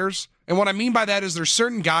players. And what I mean by that is there's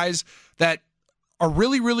certain guys that are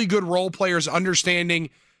really, really good role players, understanding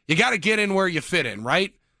you got to get in where you fit in,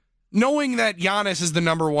 right? Knowing that Giannis is the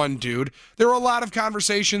number one dude, there were a lot of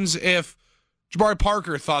conversations if Jabari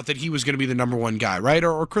Parker thought that he was going to be the number one guy, right?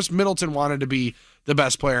 Or Chris Middleton wanted to be the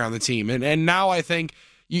best player on the team. And now I think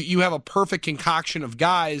you have a perfect concoction of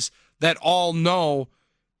guys that all know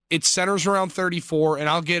it centers around 34, and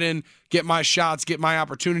I'll get in, get my shots, get my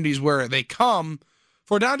opportunities where they come.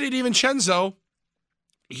 For Dante DiVincenzo,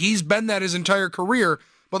 he's been that his entire career.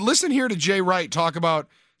 But listen here to Jay Wright talk about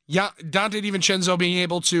Dante DiVincenzo being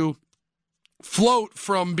able to float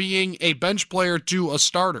from being a bench player to a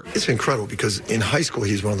starter? It's incredible because in high school,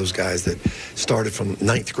 he's one of those guys that started from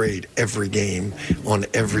 9th grade every game on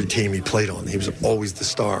every team he played on. He was always the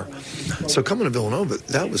star. So coming to Villanova,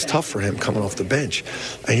 that was tough for him coming off the bench.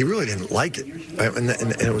 And he really didn't like it. And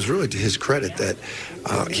it was really to his credit that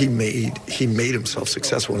he made himself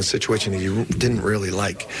successful in a situation that he didn't really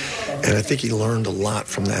like. And I think he learned a lot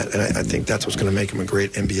from that. And I think that's what's going to make him a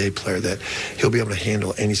great NBA player, that he'll be able to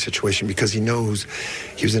handle any situation because he knows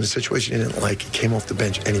he was in a situation he didn't like. He came off the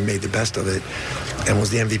bench and he made the best of it and was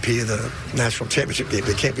the MVP of the national championship game.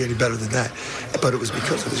 It can't be any better than that. But it was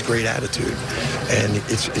because of his great attitude. And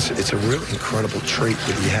it's a really incredible trait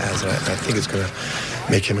that he has. And I think it's going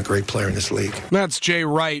to make him a great player in this league. That's Jay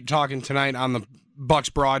Wright talking tonight on the Bucks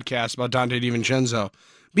broadcast about Dante DiVincenzo.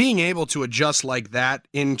 Being able to adjust like that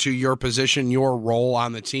into your position, your role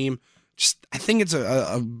on the team, I think it's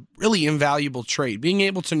a really invaluable trait. Being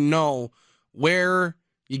able to know where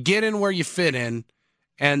you get in, where you fit in,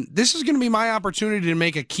 and this is going to be my opportunity to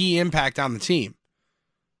make a key impact on the team.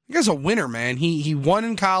 The guy's a winner, man. He won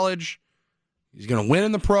in college. He's going to win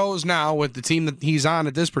in the pros now with the team that he's on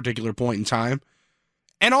at this particular point in time.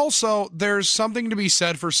 And also, there's something to be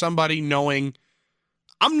said for somebody knowing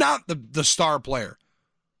I'm not the star player,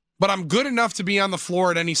 but I'm good enough to be on the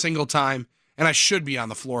floor at any single time, and I should be on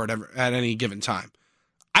the floor at any given time.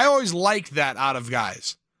 I always liked that out of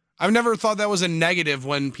guys. I've never thought that was a negative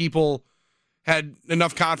when people had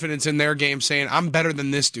enough confidence in their game saying, I'm better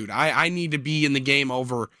than this dude. I need to be in the game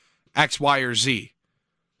over X, Y, or Z.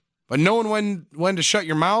 But knowing when to shut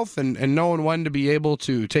your mouth and knowing when to be able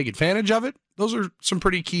to take advantage of it, those are some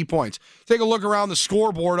pretty key points. Take a look around the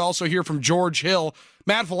scoreboard. Also hear from George Hill.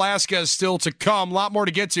 Matt Velasquez still to come. A lot more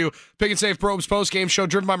to get to. Pick and Save Probes postgame show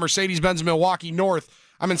driven by Mercedes-Benz Milwaukee North.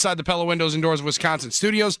 I'm inside the Pella Windows and Doors of Wisconsin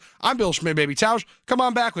studios. I'm Bill Schmidt, Baby Tausch. Come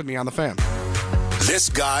on back with me on the Fan. This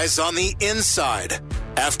guy's on the inside.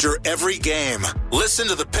 After every game, listen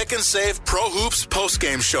to the Pick and Save Pro Hoops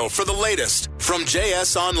postgame show for the latest from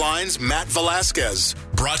JS Online's Matt Velasquez.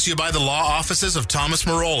 Brought to you by the law offices of Thomas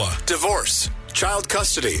Marola. Divorce, child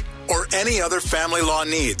custody, or any other family law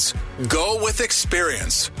needs. Go with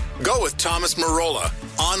experience. Go with Thomas Marola.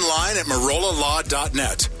 Online at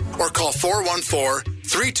marolalaw.net or call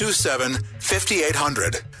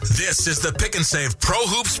 414-327-5800. This is the Pick and Save Pro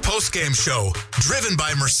Hoops postgame show, driven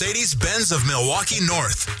by Mercedes-Benz of Milwaukee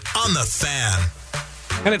North on the Fan.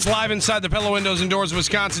 And it's live inside the Pella Windows and Doors of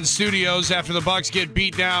Wisconsin studios after the Bucks get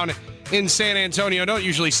beat down in San Antonio. Don't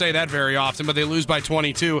usually say that very often, but they lose by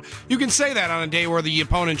 22. You can say that on a day where the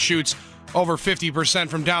opponent shoots over 50%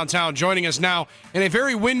 from downtown. Joining us now in a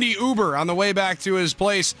very windy Uber on the way back to his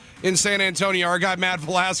place in San Antonio, our guy Matt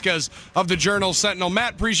Velasquez of the Journal-Sentinel.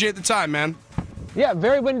 Matt, appreciate the time, man. Yeah,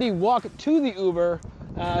 very windy walk to the Uber.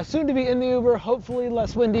 Soon to be in the Uber, hopefully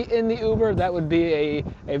less windy in the Uber. That would be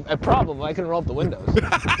a problem. I can roll up the windows.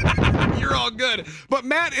 You're all good. But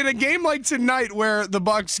Matt, in a game like tonight where the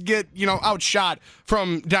Bucks get, outshot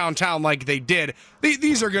from downtown like they did,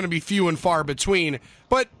 these are going to be few and far between.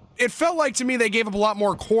 But it felt like to me they gave up a lot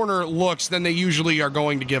more corner looks than they usually are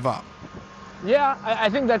going to give up. Yeah, I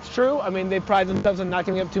think that's true. I mean, they pride themselves on not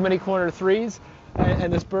giving up too many corner threes.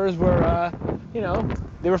 And the Spurs were,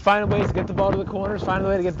 they were finding ways to get the ball to the corners, finding a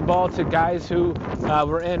way to get the ball to guys who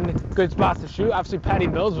were in good spots to shoot. Obviously, Patty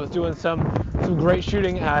Mills was doing some great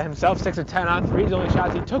shooting himself, 6 of 10 on threes. The only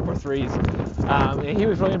shots he took were threes. And he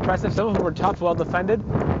was really impressive. Some of them were tough, well defended.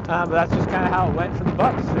 But that's just kind of how it went for the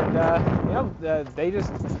Bucks. And, it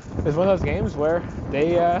was one of those games where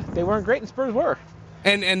they weren't great and Spurs were.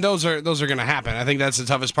 And those are going to happen. I think that's the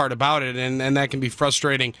toughest part about it, and that can be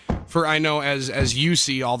frustrating for, I know, as you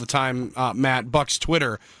see all the time, Matt, Bucks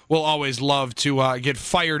Twitter will always love to get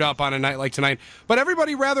fired up on a night like tonight. But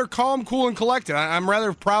everybody rather calm, cool, and collected. I'm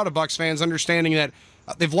rather proud of Bucks fans understanding that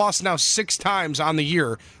they've lost now 6 times on the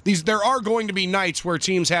year. There are going to be nights where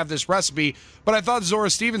teams have this recipe, but I thought Zora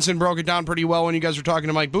Stevenson broke it down pretty well when you guys were talking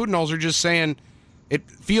to Mike Budenholzer, just saying it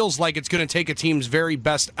feels like it's going to take a team's very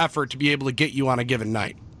best effort to be able to get you on a given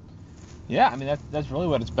night. Yeah, I mean, that's really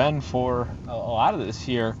what it's been for a lot of this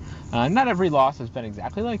year. Not every loss has been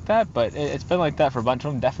exactly like that, but it's been like that for a bunch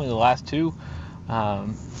of them, definitely the last 2.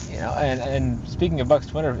 And speaking of Bucks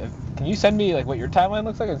Twitter, can you send me what your timeline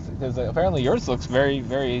looks like? Because apparently yours looks very,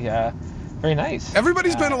 very, very nice.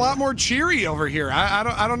 Everybody's been a lot more cheery over here.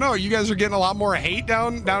 I don't know. You guys are getting a lot more hate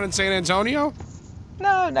down in San Antonio?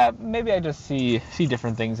 No, maybe I just see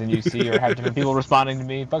different things than you see, or have different people responding to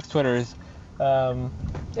me. Bucks Twitter is,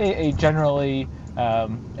 a generally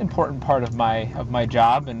important part of my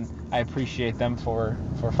job, and I appreciate them for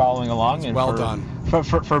following along and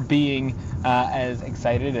for being as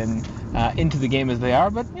excited and into the game as they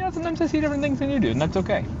are. But sometimes I see different things than you do, and that's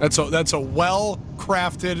okay. That's a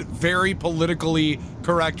well-crafted, very politically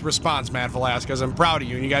correct response, Matt Velasquez. I'm proud of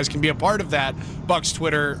you, and you guys can be a part of that Bucks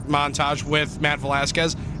Twitter montage with Matt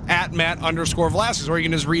Velasquez at Matt_Velasquez, or you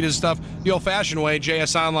can just read his stuff the old-fashioned way.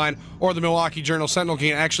 JS Online or the Milwaukee Journal-Sentinel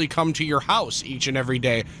can actually come to your house each and every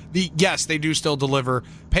day. Yes, they do still deliver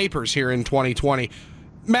papers here in 2020.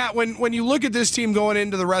 Matt, when you look at this team going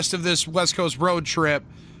into the rest of this West Coast road trip,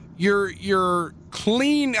 you're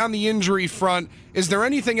clean on the injury front. Is there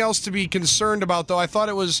anything else to be concerned about, though? I thought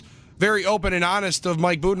it was very open and honest of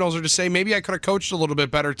Mike Budenholzer to say maybe I could have coached a little bit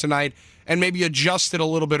better tonight and maybe adjusted a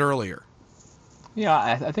little bit earlier.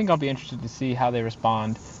 Yeah, I think I'll be interested to see how they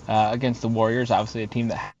respond against the Warriors, obviously a team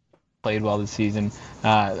that played well this season.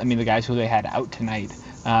 The guys who they had out tonight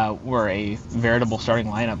were a veritable starting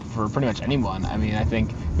lineup for pretty much anyone. I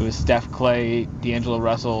think it was Steph, Clay, D'Angelo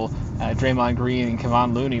Russell, Draymond Green, and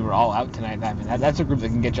Kevon Looney were all out tonight. That's a group that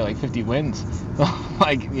can get you like 50 wins,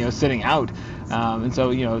 sitting out. And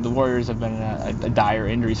so, the Warriors have been in a dire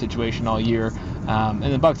injury situation all year. And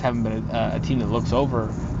the Bucks haven't been a team that looks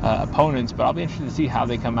over opponents, but I'll be interested to see how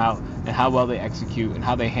they come out and how well they execute and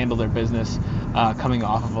how they handle their business coming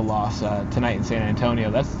off of a loss tonight in San Antonio.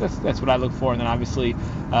 That's what I look for. And then obviously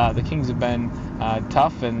the Kings have been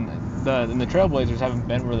tough, and the Trailblazers haven't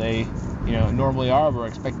been where they normally are or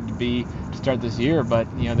expected to be to start this year. But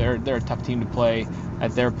they're a tough team to play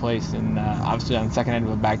at their place, and obviously on the second end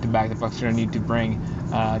of a back-to-back, the Bucks are going to need to bring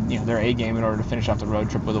their A game in order to finish off the road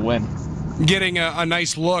trip with a win. Getting a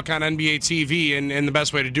nice look on NBA TV, and the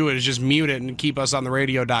best way to do it is just mute it and keep us on the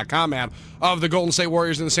radio.com app of the Golden State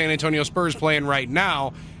Warriors and the San Antonio Spurs playing right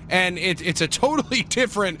now. And it's a totally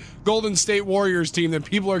different Golden State Warriors team that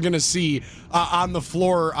people are going to see on the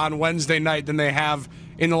floor on Wednesday night than they have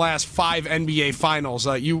in the last 5 NBA finals.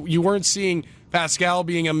 You weren't seeing Pascal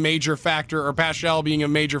being a major factor, or Pascal being a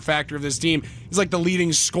major factor of this team. He's like the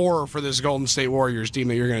leading scorer for this Golden State Warriors team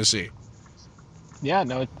that you're going to see. Yeah,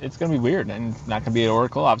 no, it's going to be weird, and it's not going to be at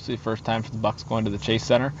Oracle. Obviously, first time for the Bucks going to the Chase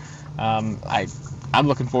Center. I'm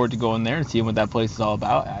looking forward to going there and seeing what that place is all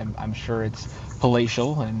about. I'm sure it's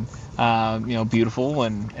palatial and beautiful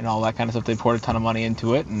and all that kind of stuff. They poured a ton of money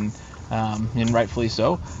into it, and rightfully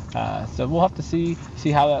so. So we'll have to see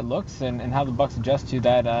how that looks and how the Bucks adjust to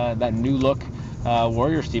that new look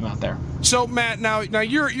Warriors team out there. So Matt, now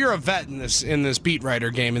you're a vet in this beat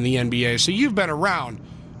writer game in the NBA, so you've been around.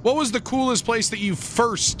 What was the coolest place that you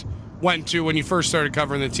first went to when you first started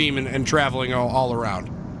covering the team and traveling all around?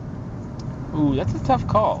 Ooh, that's a tough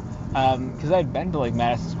call. Because I'd been to like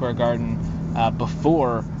Madison Square Garden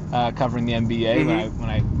before covering the NBA when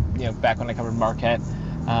I back when I covered Marquette.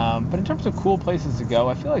 But in terms of cool places to go,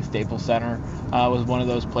 I feel like Staples Center was one of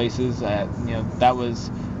those places. That was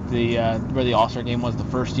where the All-Star game was the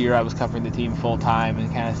first year I was covering the team full time,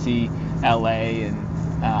 and kind of see LA and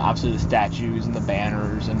obviously the statues and the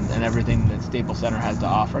banners and everything that Staples Center has to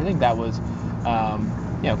offer. I think that was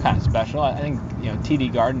kind of special. I think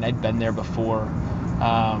TD Garden, I'd been there before.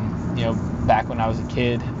 Back when I was a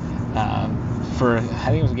kid, for I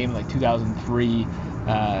think it was a game like 2003.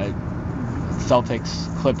 Celtics,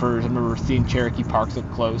 Clippers. I remember seeing Cherokee Parks up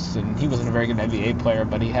close, and he wasn't a very good NBA player,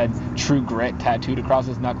 but he had True Grit tattooed across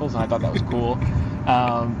his knuckles, and I thought that was cool.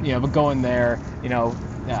 But going there,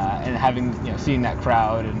 and having seeing that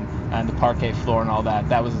crowd and the parquet floor and all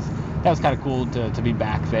that was kind of cool to be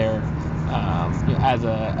back there as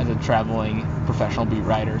a traveling professional beat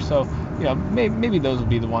writer. So maybe those would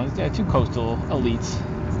be the ones. Two coastal elites.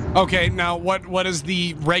 Okay, now what is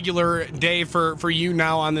the regular day for you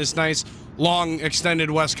now on this nice long extended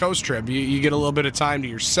West Coast trip? You get a little bit of time to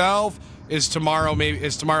yourself. Is tomorrow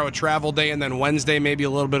a travel day, and then Wednesday maybe a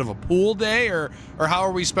little bit of a pool day, or how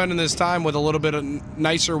are we spending this time with a little bit of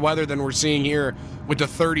nicer weather than we're seeing here with the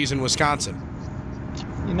 30s in Wisconsin?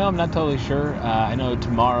 I'm not totally sure. I know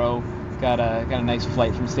tomorrow got a nice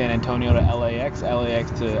flight from San Antonio to LAX to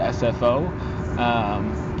SFO.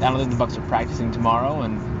 I don't think the Bucks are practicing tomorrow,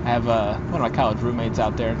 and I have one of my college roommates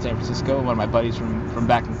out there in San Francisco, one of my buddies from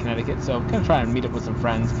back in Connecticut, so kind of trying to meet up with some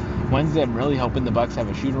friends. Wednesday, I'm really hoping the Bucks have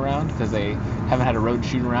a shoot-around, because they haven't had a road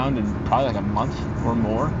shoot-around in probably like a month or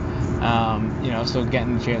more. So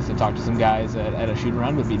getting the chance to talk to some guys at a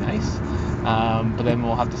shoot-around would be nice. But then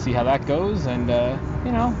we'll have to see how that goes, and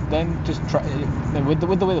then just try. With the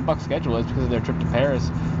way the Bucks schedule is, because of their trip to Paris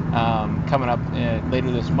coming up later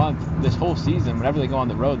this month, this whole season, whenever they go on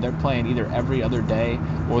the road, road, they're playing either every other day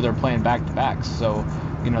or they're playing back-to-backs. So,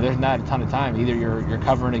 there's not a ton of time. Either you're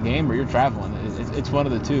covering a game or you're traveling. It's one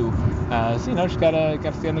of the two. So, just gotta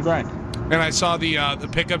stay on the grind. And I saw the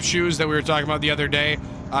pickup shoes that we were talking about the other day.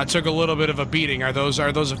 Took a little bit of a beating. Are those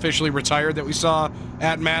officially retired that we saw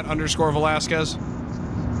at Matt_Velasquez?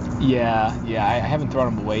 Yeah. I haven't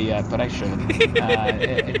thrown them away yet, but I should.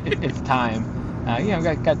 It's time.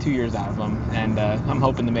 I've got 2 years out of them, and I'm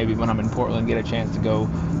hoping to maybe when I'm in Portland get a chance to go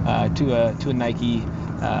to a Nike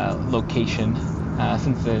location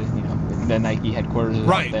since the Nike headquarters is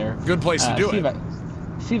out there. Good place to do it.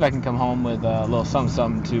 See if I can come home with a little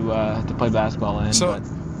something to play basketball in. So,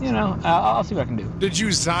 but, I'll see what I can do. Did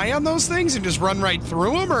you Zion those things and just run right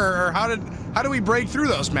through them, or how do we break through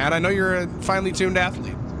those, Matt? I know you're a finely tuned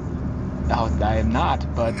athlete. Oh, I am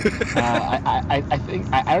not, but I think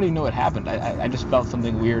I don't even know what happened. I just felt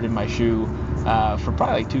something weird in my shoe for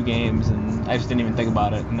probably like 2 games, and I just didn't even think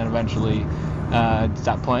about it. And then eventually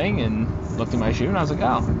stopped playing and looked at my shoe, and I was like,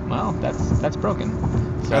 oh, well, that's broken.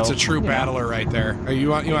 So, that's a true battler right there. You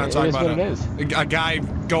want to talk about a guy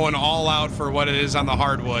going all out for what it is on the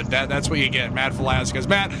hardwood. That's what you get, Matt Velasquez.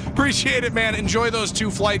 Matt, appreciate it, man. Enjoy those 2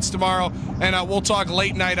 flights tomorrow, and we'll talk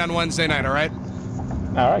late night on Wednesday night, all right?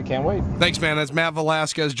 All right, can't wait. Thanks, man. That's Matt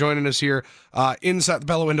Velasquez joining us here inside the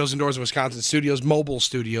Bella Windows and Doors of Wisconsin studios, mobile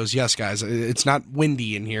studios. Yes, guys, it's not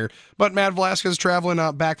windy in here, but Matt Velasquez traveling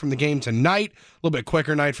back from the game tonight. A little bit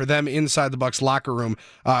quicker night for them inside the Bucks locker room.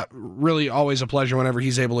 Really always a pleasure whenever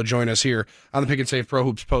he's able to join us here on the Pick and Save Pro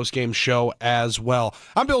Hoops postgame show as well.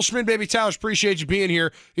 I'm Bill Schmid, Baby Tausch. Appreciate you being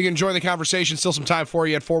here. You can join the conversation. Still some time for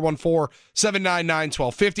you at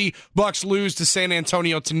 414-799-1250. Bucks lose to San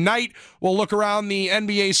Antonio tonight. We'll look around the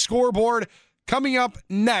NBA scoreboard coming up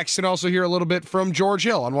next, and also hear a little bit from George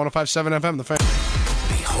Hill on 105.7 FM, The Fan.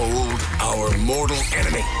 Behold our mortal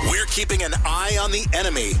enemy. We're keeping an eye on the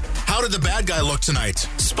enemy. How did the bad guy look tonight?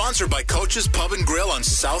 Sponsored by Coach's Pub and Grill on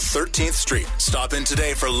South 13th Street. Stop in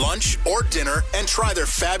today for lunch or dinner and try their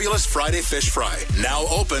fabulous Friday fish fry. Now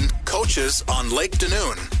open, Coach's on Lake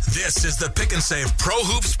Danoon. This is the Pick and Save Pro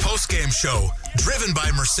Hoops postgame show, driven by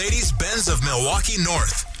Mercedes-Benz of Milwaukee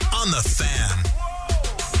North on The Fan.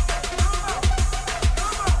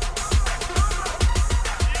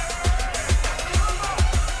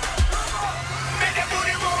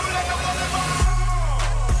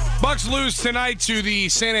 Bucks lose tonight to the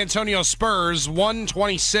San Antonio Spurs,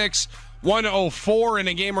 126-104, in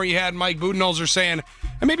a game where you had Mike Budenholzer saying,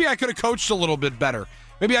 and maybe I could have coached a little bit better.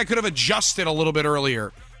 Maybe I could have adjusted a little bit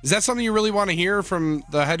earlier. Is that something you really want to hear from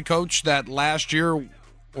the head coach that last year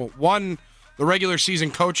won the regular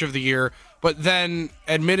season coach of the year, but then,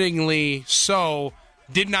 admittingly so,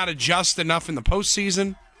 did not adjust enough in the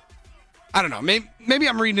postseason? I don't know. Maybe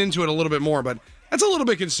I'm reading into it a little bit more, but that's a little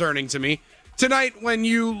bit concerning to me. Tonight, when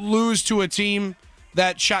you lose to a team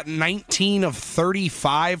that shot 19 of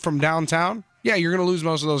 35 from downtown, yeah, you're going to lose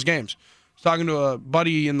most of those games. I was talking to a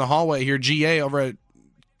buddy in the hallway here, GA, over at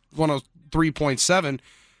 103.7,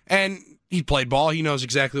 and he played ball. He knows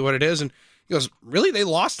exactly what it is. And he goes, really? They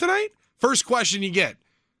lost tonight? First question you get,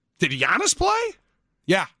 did Giannis play?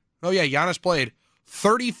 Yeah. Oh, yeah, Giannis played.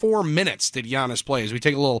 34 minutes did Giannis play. As we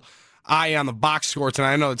take a little eye on the box score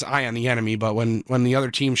tonight. I know it's eye on the enemy, but when the other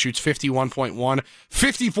team shoots 51.1,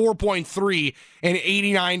 54.3, and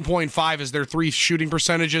 89.5 as their 3 shooting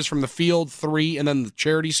percentages from the field, 3, and then the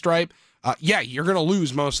charity stripe, yeah, you're going to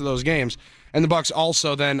lose most of those games. And the Bucks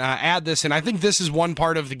also then add this, and I think this is one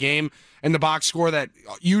part of the game and the box score that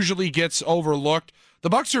usually gets overlooked. The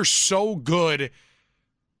Bucks are so good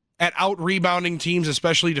at out-rebounding teams,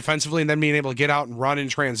 especially defensively, and then being able to get out and run in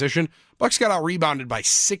transition. Bucks got out-rebounded by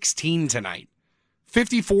 16 tonight,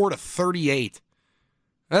 54-38.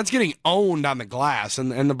 That's getting owned on the glass,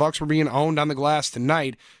 and the Bucks were being owned on the glass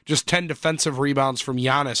tonight. Just 10 defensive rebounds from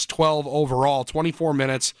Giannis, 12 overall, 24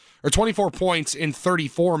 points in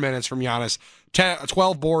 34 minutes from Giannis,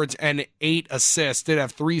 12 boards and 8 assists. Did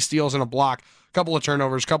have 3 steals and a block, a couple of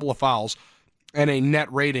turnovers, a couple of fouls, and a net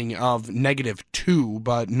rating of -2,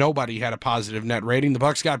 but nobody had a positive net rating. The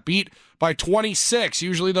Bucks got beat by 26.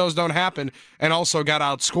 Usually those don't happen, and also got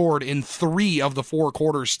outscored in 3 of the 4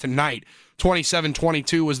 quarters tonight.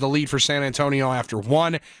 27-22 was the lead for San Antonio after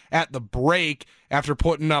 1 at the break, after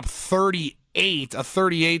putting up 38, a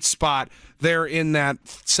 38 spot there in that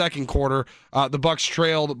second quarter. The Bucks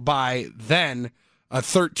trailed by then a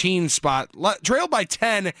 13 spot, trailed by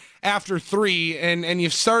 10 after 3, and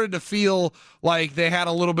you've started to feel like they had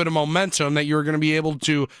a little bit of momentum, that you were going to be able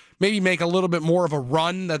to maybe make a little bit more of a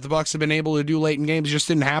run that the Bucs have been able to do late in games. It just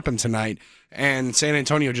didn't happen tonight, and San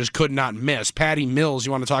Antonio just could not miss. Patty Mills,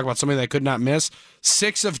 you want to talk about somebody that could not miss?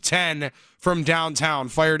 6 of 10 from downtown,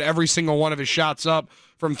 fired every single one of his shots up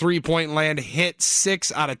from three-point land, hit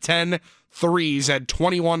 6 out of 10 threes, had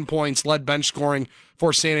 21 points, led bench scoring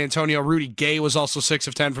for San Antonio. Rudy Gay was also 6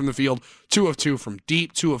 of 10 from the field, 2 of 2 from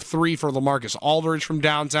deep, 2 of 3 for LaMarcus Aldridge from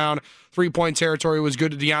downtown. 3-point territory was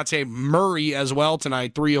good to Dejounte Murray as well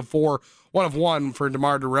tonight, 3 of 4, 1 of 1 for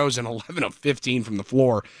DeMar DeRozan, 11 of 15 from the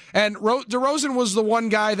floor. And DeRozan was the one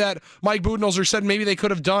guy that Mike Budenholzer said maybe they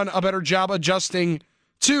could have done a better job adjusting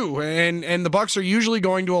to. And the Bucs are usually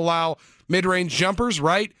going to allow mid-range jumpers,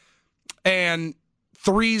 right? And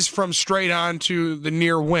threes from straight on to the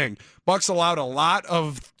near wing. Bucs allowed a lot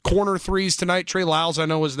of corner threes tonight. Trey Lyles, I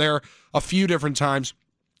know, was there a few different times.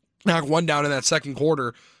 Knocked one down in that second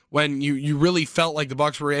quarter when you really felt like the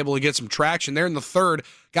Bucs were able to get some traction there in the third,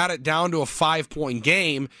 got it down to a 5-point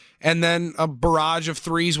game, and then a barrage of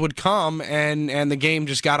threes would come, and the game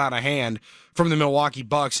just got out of hand from the Milwaukee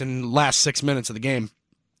Bucks in the last 6 minutes of the game.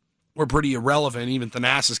 Were pretty irrelevant. Even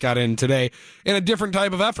Thanasis got in today in a different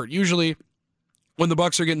type of effort. Usually, when the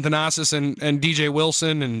Bucs are getting Thanasis and DJ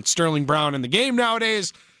Wilson and Sterling Brown in the game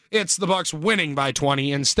nowadays, it's the Bucs winning by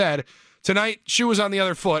 20. Instead, tonight, shoe was on the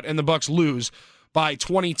other foot, and the Bucs lose by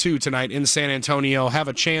 22 tonight in San Antonio. Have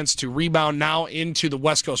a chance to rebound now into the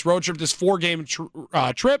West Coast road trip. This 4-game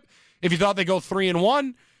trip, if you thought they go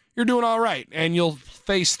 3-1, you're doing all right. And you'll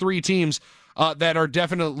face 3 teams that are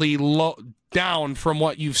definitely down from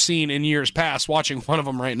what you've seen in years past. Watching one of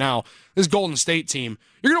them right now, this Golden State team.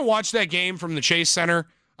 You're going to watch that game from the Chase Center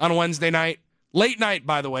on Wednesday night. Late night,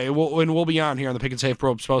 by the way, and we'll be on here on the Pick and Save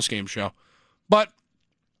Probes postgame show. But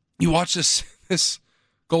you watch this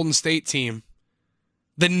Golden State team,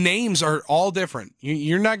 the names are all different.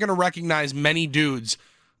 You're not going to recognize many dudes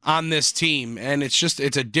on this team, and it's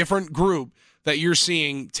a different group that you're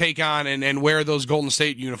seeing take on and wear those Golden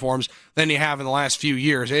State uniforms than you have in the last few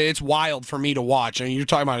years. It's wild for me to watch. I mean, you're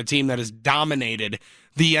talking about a team that has dominated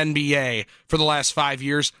the NBA for the last 5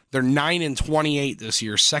 years. They're 9-28 this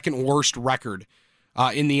year, second worst record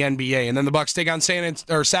in the NBA. And then the Bucs take on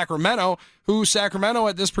Sacramento, who Sacramento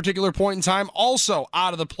at this particular point in time also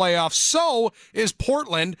out of the playoffs. So is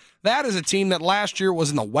Portland. That is a team that last year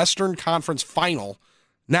was in the Western Conference Final.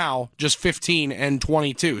 Now, just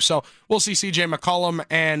 15-22. So we'll see CJ McCollum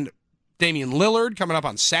and Damian Lillard coming up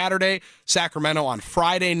on Saturday, Sacramento on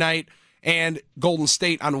Friday night, and Golden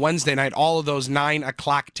State on Wednesday night. All of those 9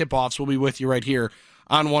 o'clock tip-offs will be with you right here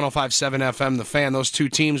on 105.7 FM, The Fan. Those two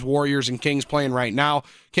teams, Warriors and Kings, playing right now.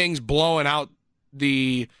 Kings blowing out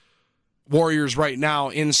the Warriors right now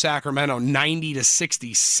in Sacramento,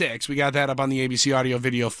 90-66. We got that up on the ABC Audio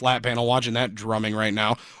Video flat panel, watching that drumming right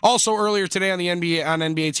now. Also, earlier today on the NBA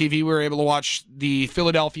TV, we were able to watch the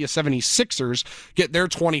Philadelphia 76ers get their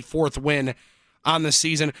 24th win on the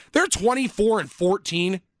season. They're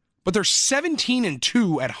 24-14, but they're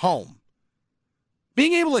 17-2 at home.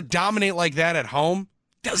 Being able to dominate like that at home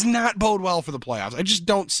does not bode well for the playoffs. I just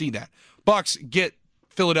don't see that. Bucks get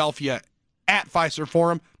Philadelphia at Fiserv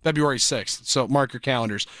Forum February 6th, so mark your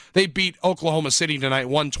calendars. They beat Oklahoma City tonight,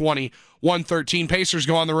 120-113. Pacers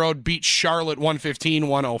go on the road, beat Charlotte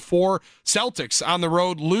 115-104. Celtics on the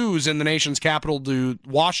road lose in the nation's capital to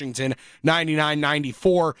Washington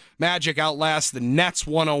 99-94. Magic outlast the Nets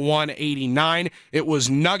 101-89. It was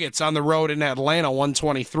Nuggets on the road in Atlanta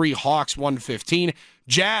 123, Hawks 115.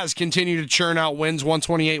 Jazz continue to churn out wins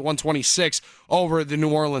 128-126 over the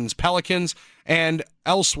New Orleans Pelicans. And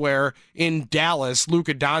elsewhere in Dallas,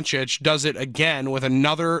 Luka Doncic does it again with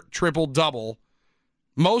another triple-double.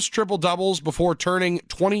 Most triple-doubles before turning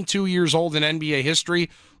 22 years old in NBA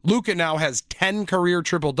history. Luka now has 10 career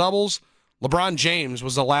triple-doubles. LeBron James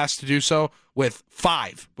was the last to do so with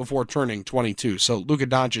 5 before turning 22. So Luka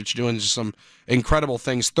Doncic doing some incredible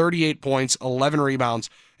things. 38 points, 11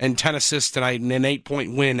 rebounds, and 10 assists tonight in an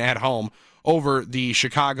 8-point win at home over the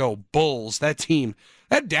Chicago Bulls. That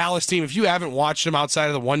Dallas team, if you haven't watched them outside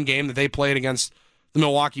of the one game that they played against the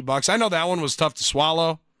Milwaukee Bucks, I know that one was tough to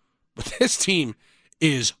swallow, but this team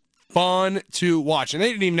is fun to watch. And they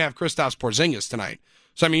didn't even have Kristaps Porzingis tonight.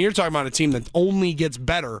 So, I mean, you're talking about a team that only gets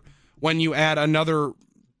better when you add another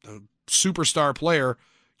superstar player,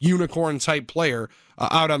 unicorn-type player,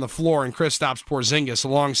 out on the floor in Kristaps Porzingis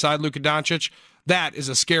alongside Luka Doncic. That is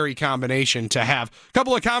a scary combination to have. A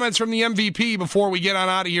couple of comments from the MVP before we get on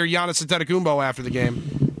out of here. Giannis Antetokounmpo after the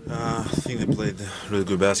game. I think they played really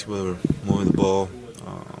good basketball. They were moving the ball.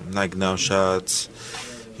 knocking down shots,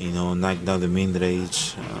 knocking down the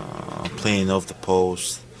mid-range, playing off the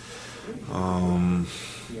post.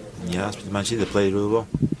 That's pretty much it. They played really well.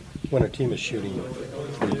 When a team is shooting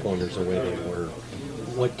three-pointers the way they were,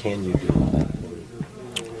 what can you do?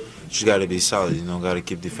 Just got to be solid, got to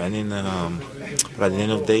keep defending. But at the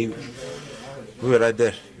end of the day, we were right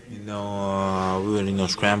there. We were,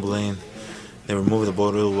 scrambling. They were moving the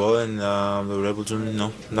ball really well, and they were able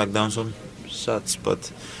to, knock down some shots.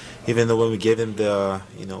 But even though when we gave them the,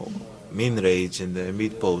 mid-range and the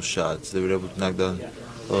mid-post shots, they were able to knock down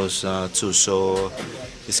those too. So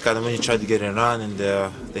it's kind of when you try to get it on and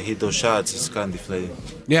they hit those shots, it's kind of deflating.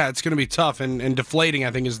 Yeah, it's going to be tough, and deflating,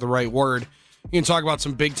 I think, is the right word. You can talk about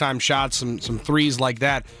some big-time shots, some threes like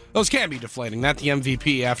that. Those can be deflating. Not the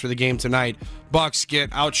MVP after the game tonight. Bucks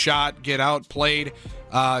get outshot, get outplayed,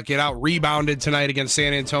 get out-rebounded tonight against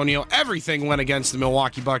San Antonio. Everything went against the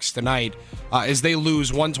Milwaukee Bucks tonight as they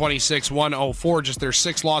lose 126-104, just their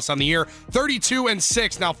sixth loss on the year.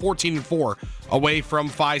 32-6, now 14-4 away from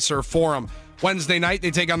Fiserv Forum. Wednesday night,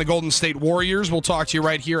 they take on the Golden State Warriors. We'll talk to you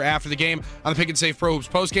right here after the game on the Pick and Save Pro Hoops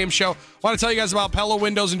postgame show. I want to tell you guys about Pella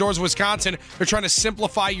Windows and Doors of Wisconsin. They're trying to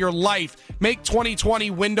simplify your life. Make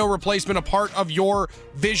 2020 window replacement a part of your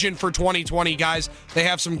vision for 2020, guys. They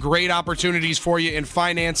have some great opportunities for you in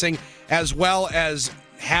financing as well as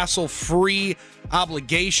hassle-free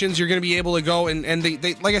obligations. You're going to be able to go and they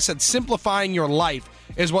like I said, simplifying your life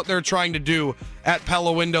is what they're trying to do at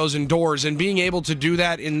Pella Windows and Doors. And being able to do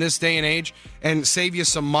that in this day and age and save you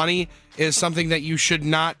some money is something that you should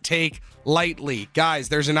not take lightly. Guys,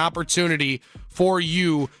 there's an opportunity for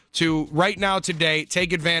you to, right now, today,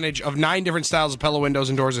 take advantage of 9 different styles of Pella Windows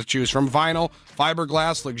and Doors to choose from. Vinyl,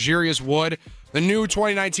 fiberglass, luxurious wood, the new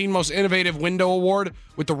 2019 Most Innovative Window Award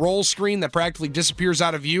with the roll screen that practically disappears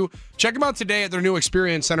out of view. Check them out today at their new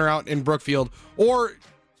Experience Center out in Brookfield, or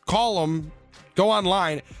call them. Go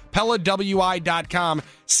online, PellaWI.com.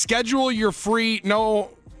 Schedule your free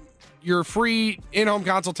in-home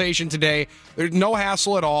consultation today. There's no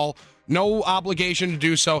hassle at all, no obligation to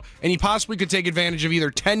do so, and you possibly could take advantage of either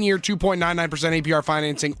 10-year 2.99% APR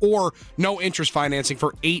financing or no interest financing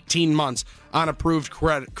for 18 months on approved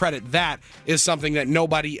credit. That is something that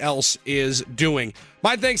nobody else is doing.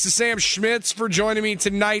 My thanks to Sam Schmitz for joining me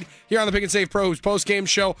tonight here on the Pick and Save Pro Hoops postgame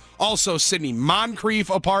show. Also, Sidney Moncrief,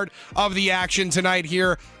 a part of the action tonight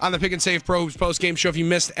here on the Pick and Save Pro Hoops postgame show. If you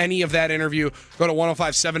missed any of that interview, go to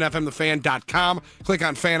 1057fmthefan.com, click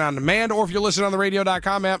on Fan on Demand, or if you're listening on the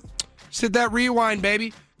radio.com app, just hit that rewind,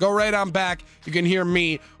 baby. Go right on back. You can hear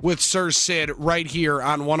me with Sir Sid right here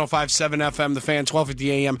on 105.7 FM, The Fan,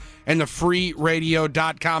 1250 AM, and the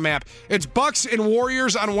freeradio.com app. It's Bucks and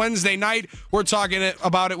Warriors on Wednesday night. We're talking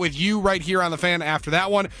about it with you right here on The Fan after that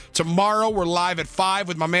one. Tomorrow, we're live at 5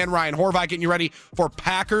 with my man Ryan Horvath, getting you ready for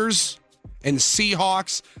Packers and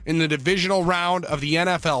Seahawks in the divisional round of the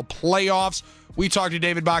NFL playoffs. We talk to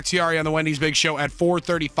David Bakhtiari on the Wendy's Big Show at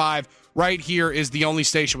 4:35. Right here is the only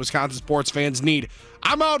station Wisconsin sports fans need.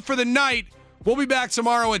 I'm out for the night. We'll be back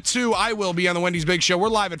tomorrow at 2. I will be on the Wendy's Big Show. We're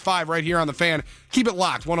live at 5 right here on The Fan. Keep it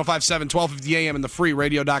locked. 105.7, 1250 AM, and the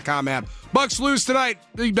freeradio.com app. Bucks lose tonight.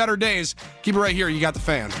 Be better days. Keep it right here. You got The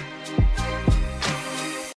Fan.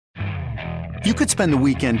 You could spend the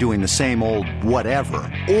weekend doing the same old whatever,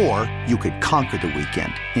 or you could conquer the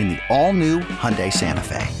weekend in the all-new Hyundai Santa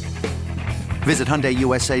Fe. Visit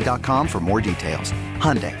HyundaiUSA.com for more details.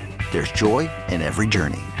 Hyundai. There's joy in every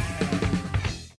journey.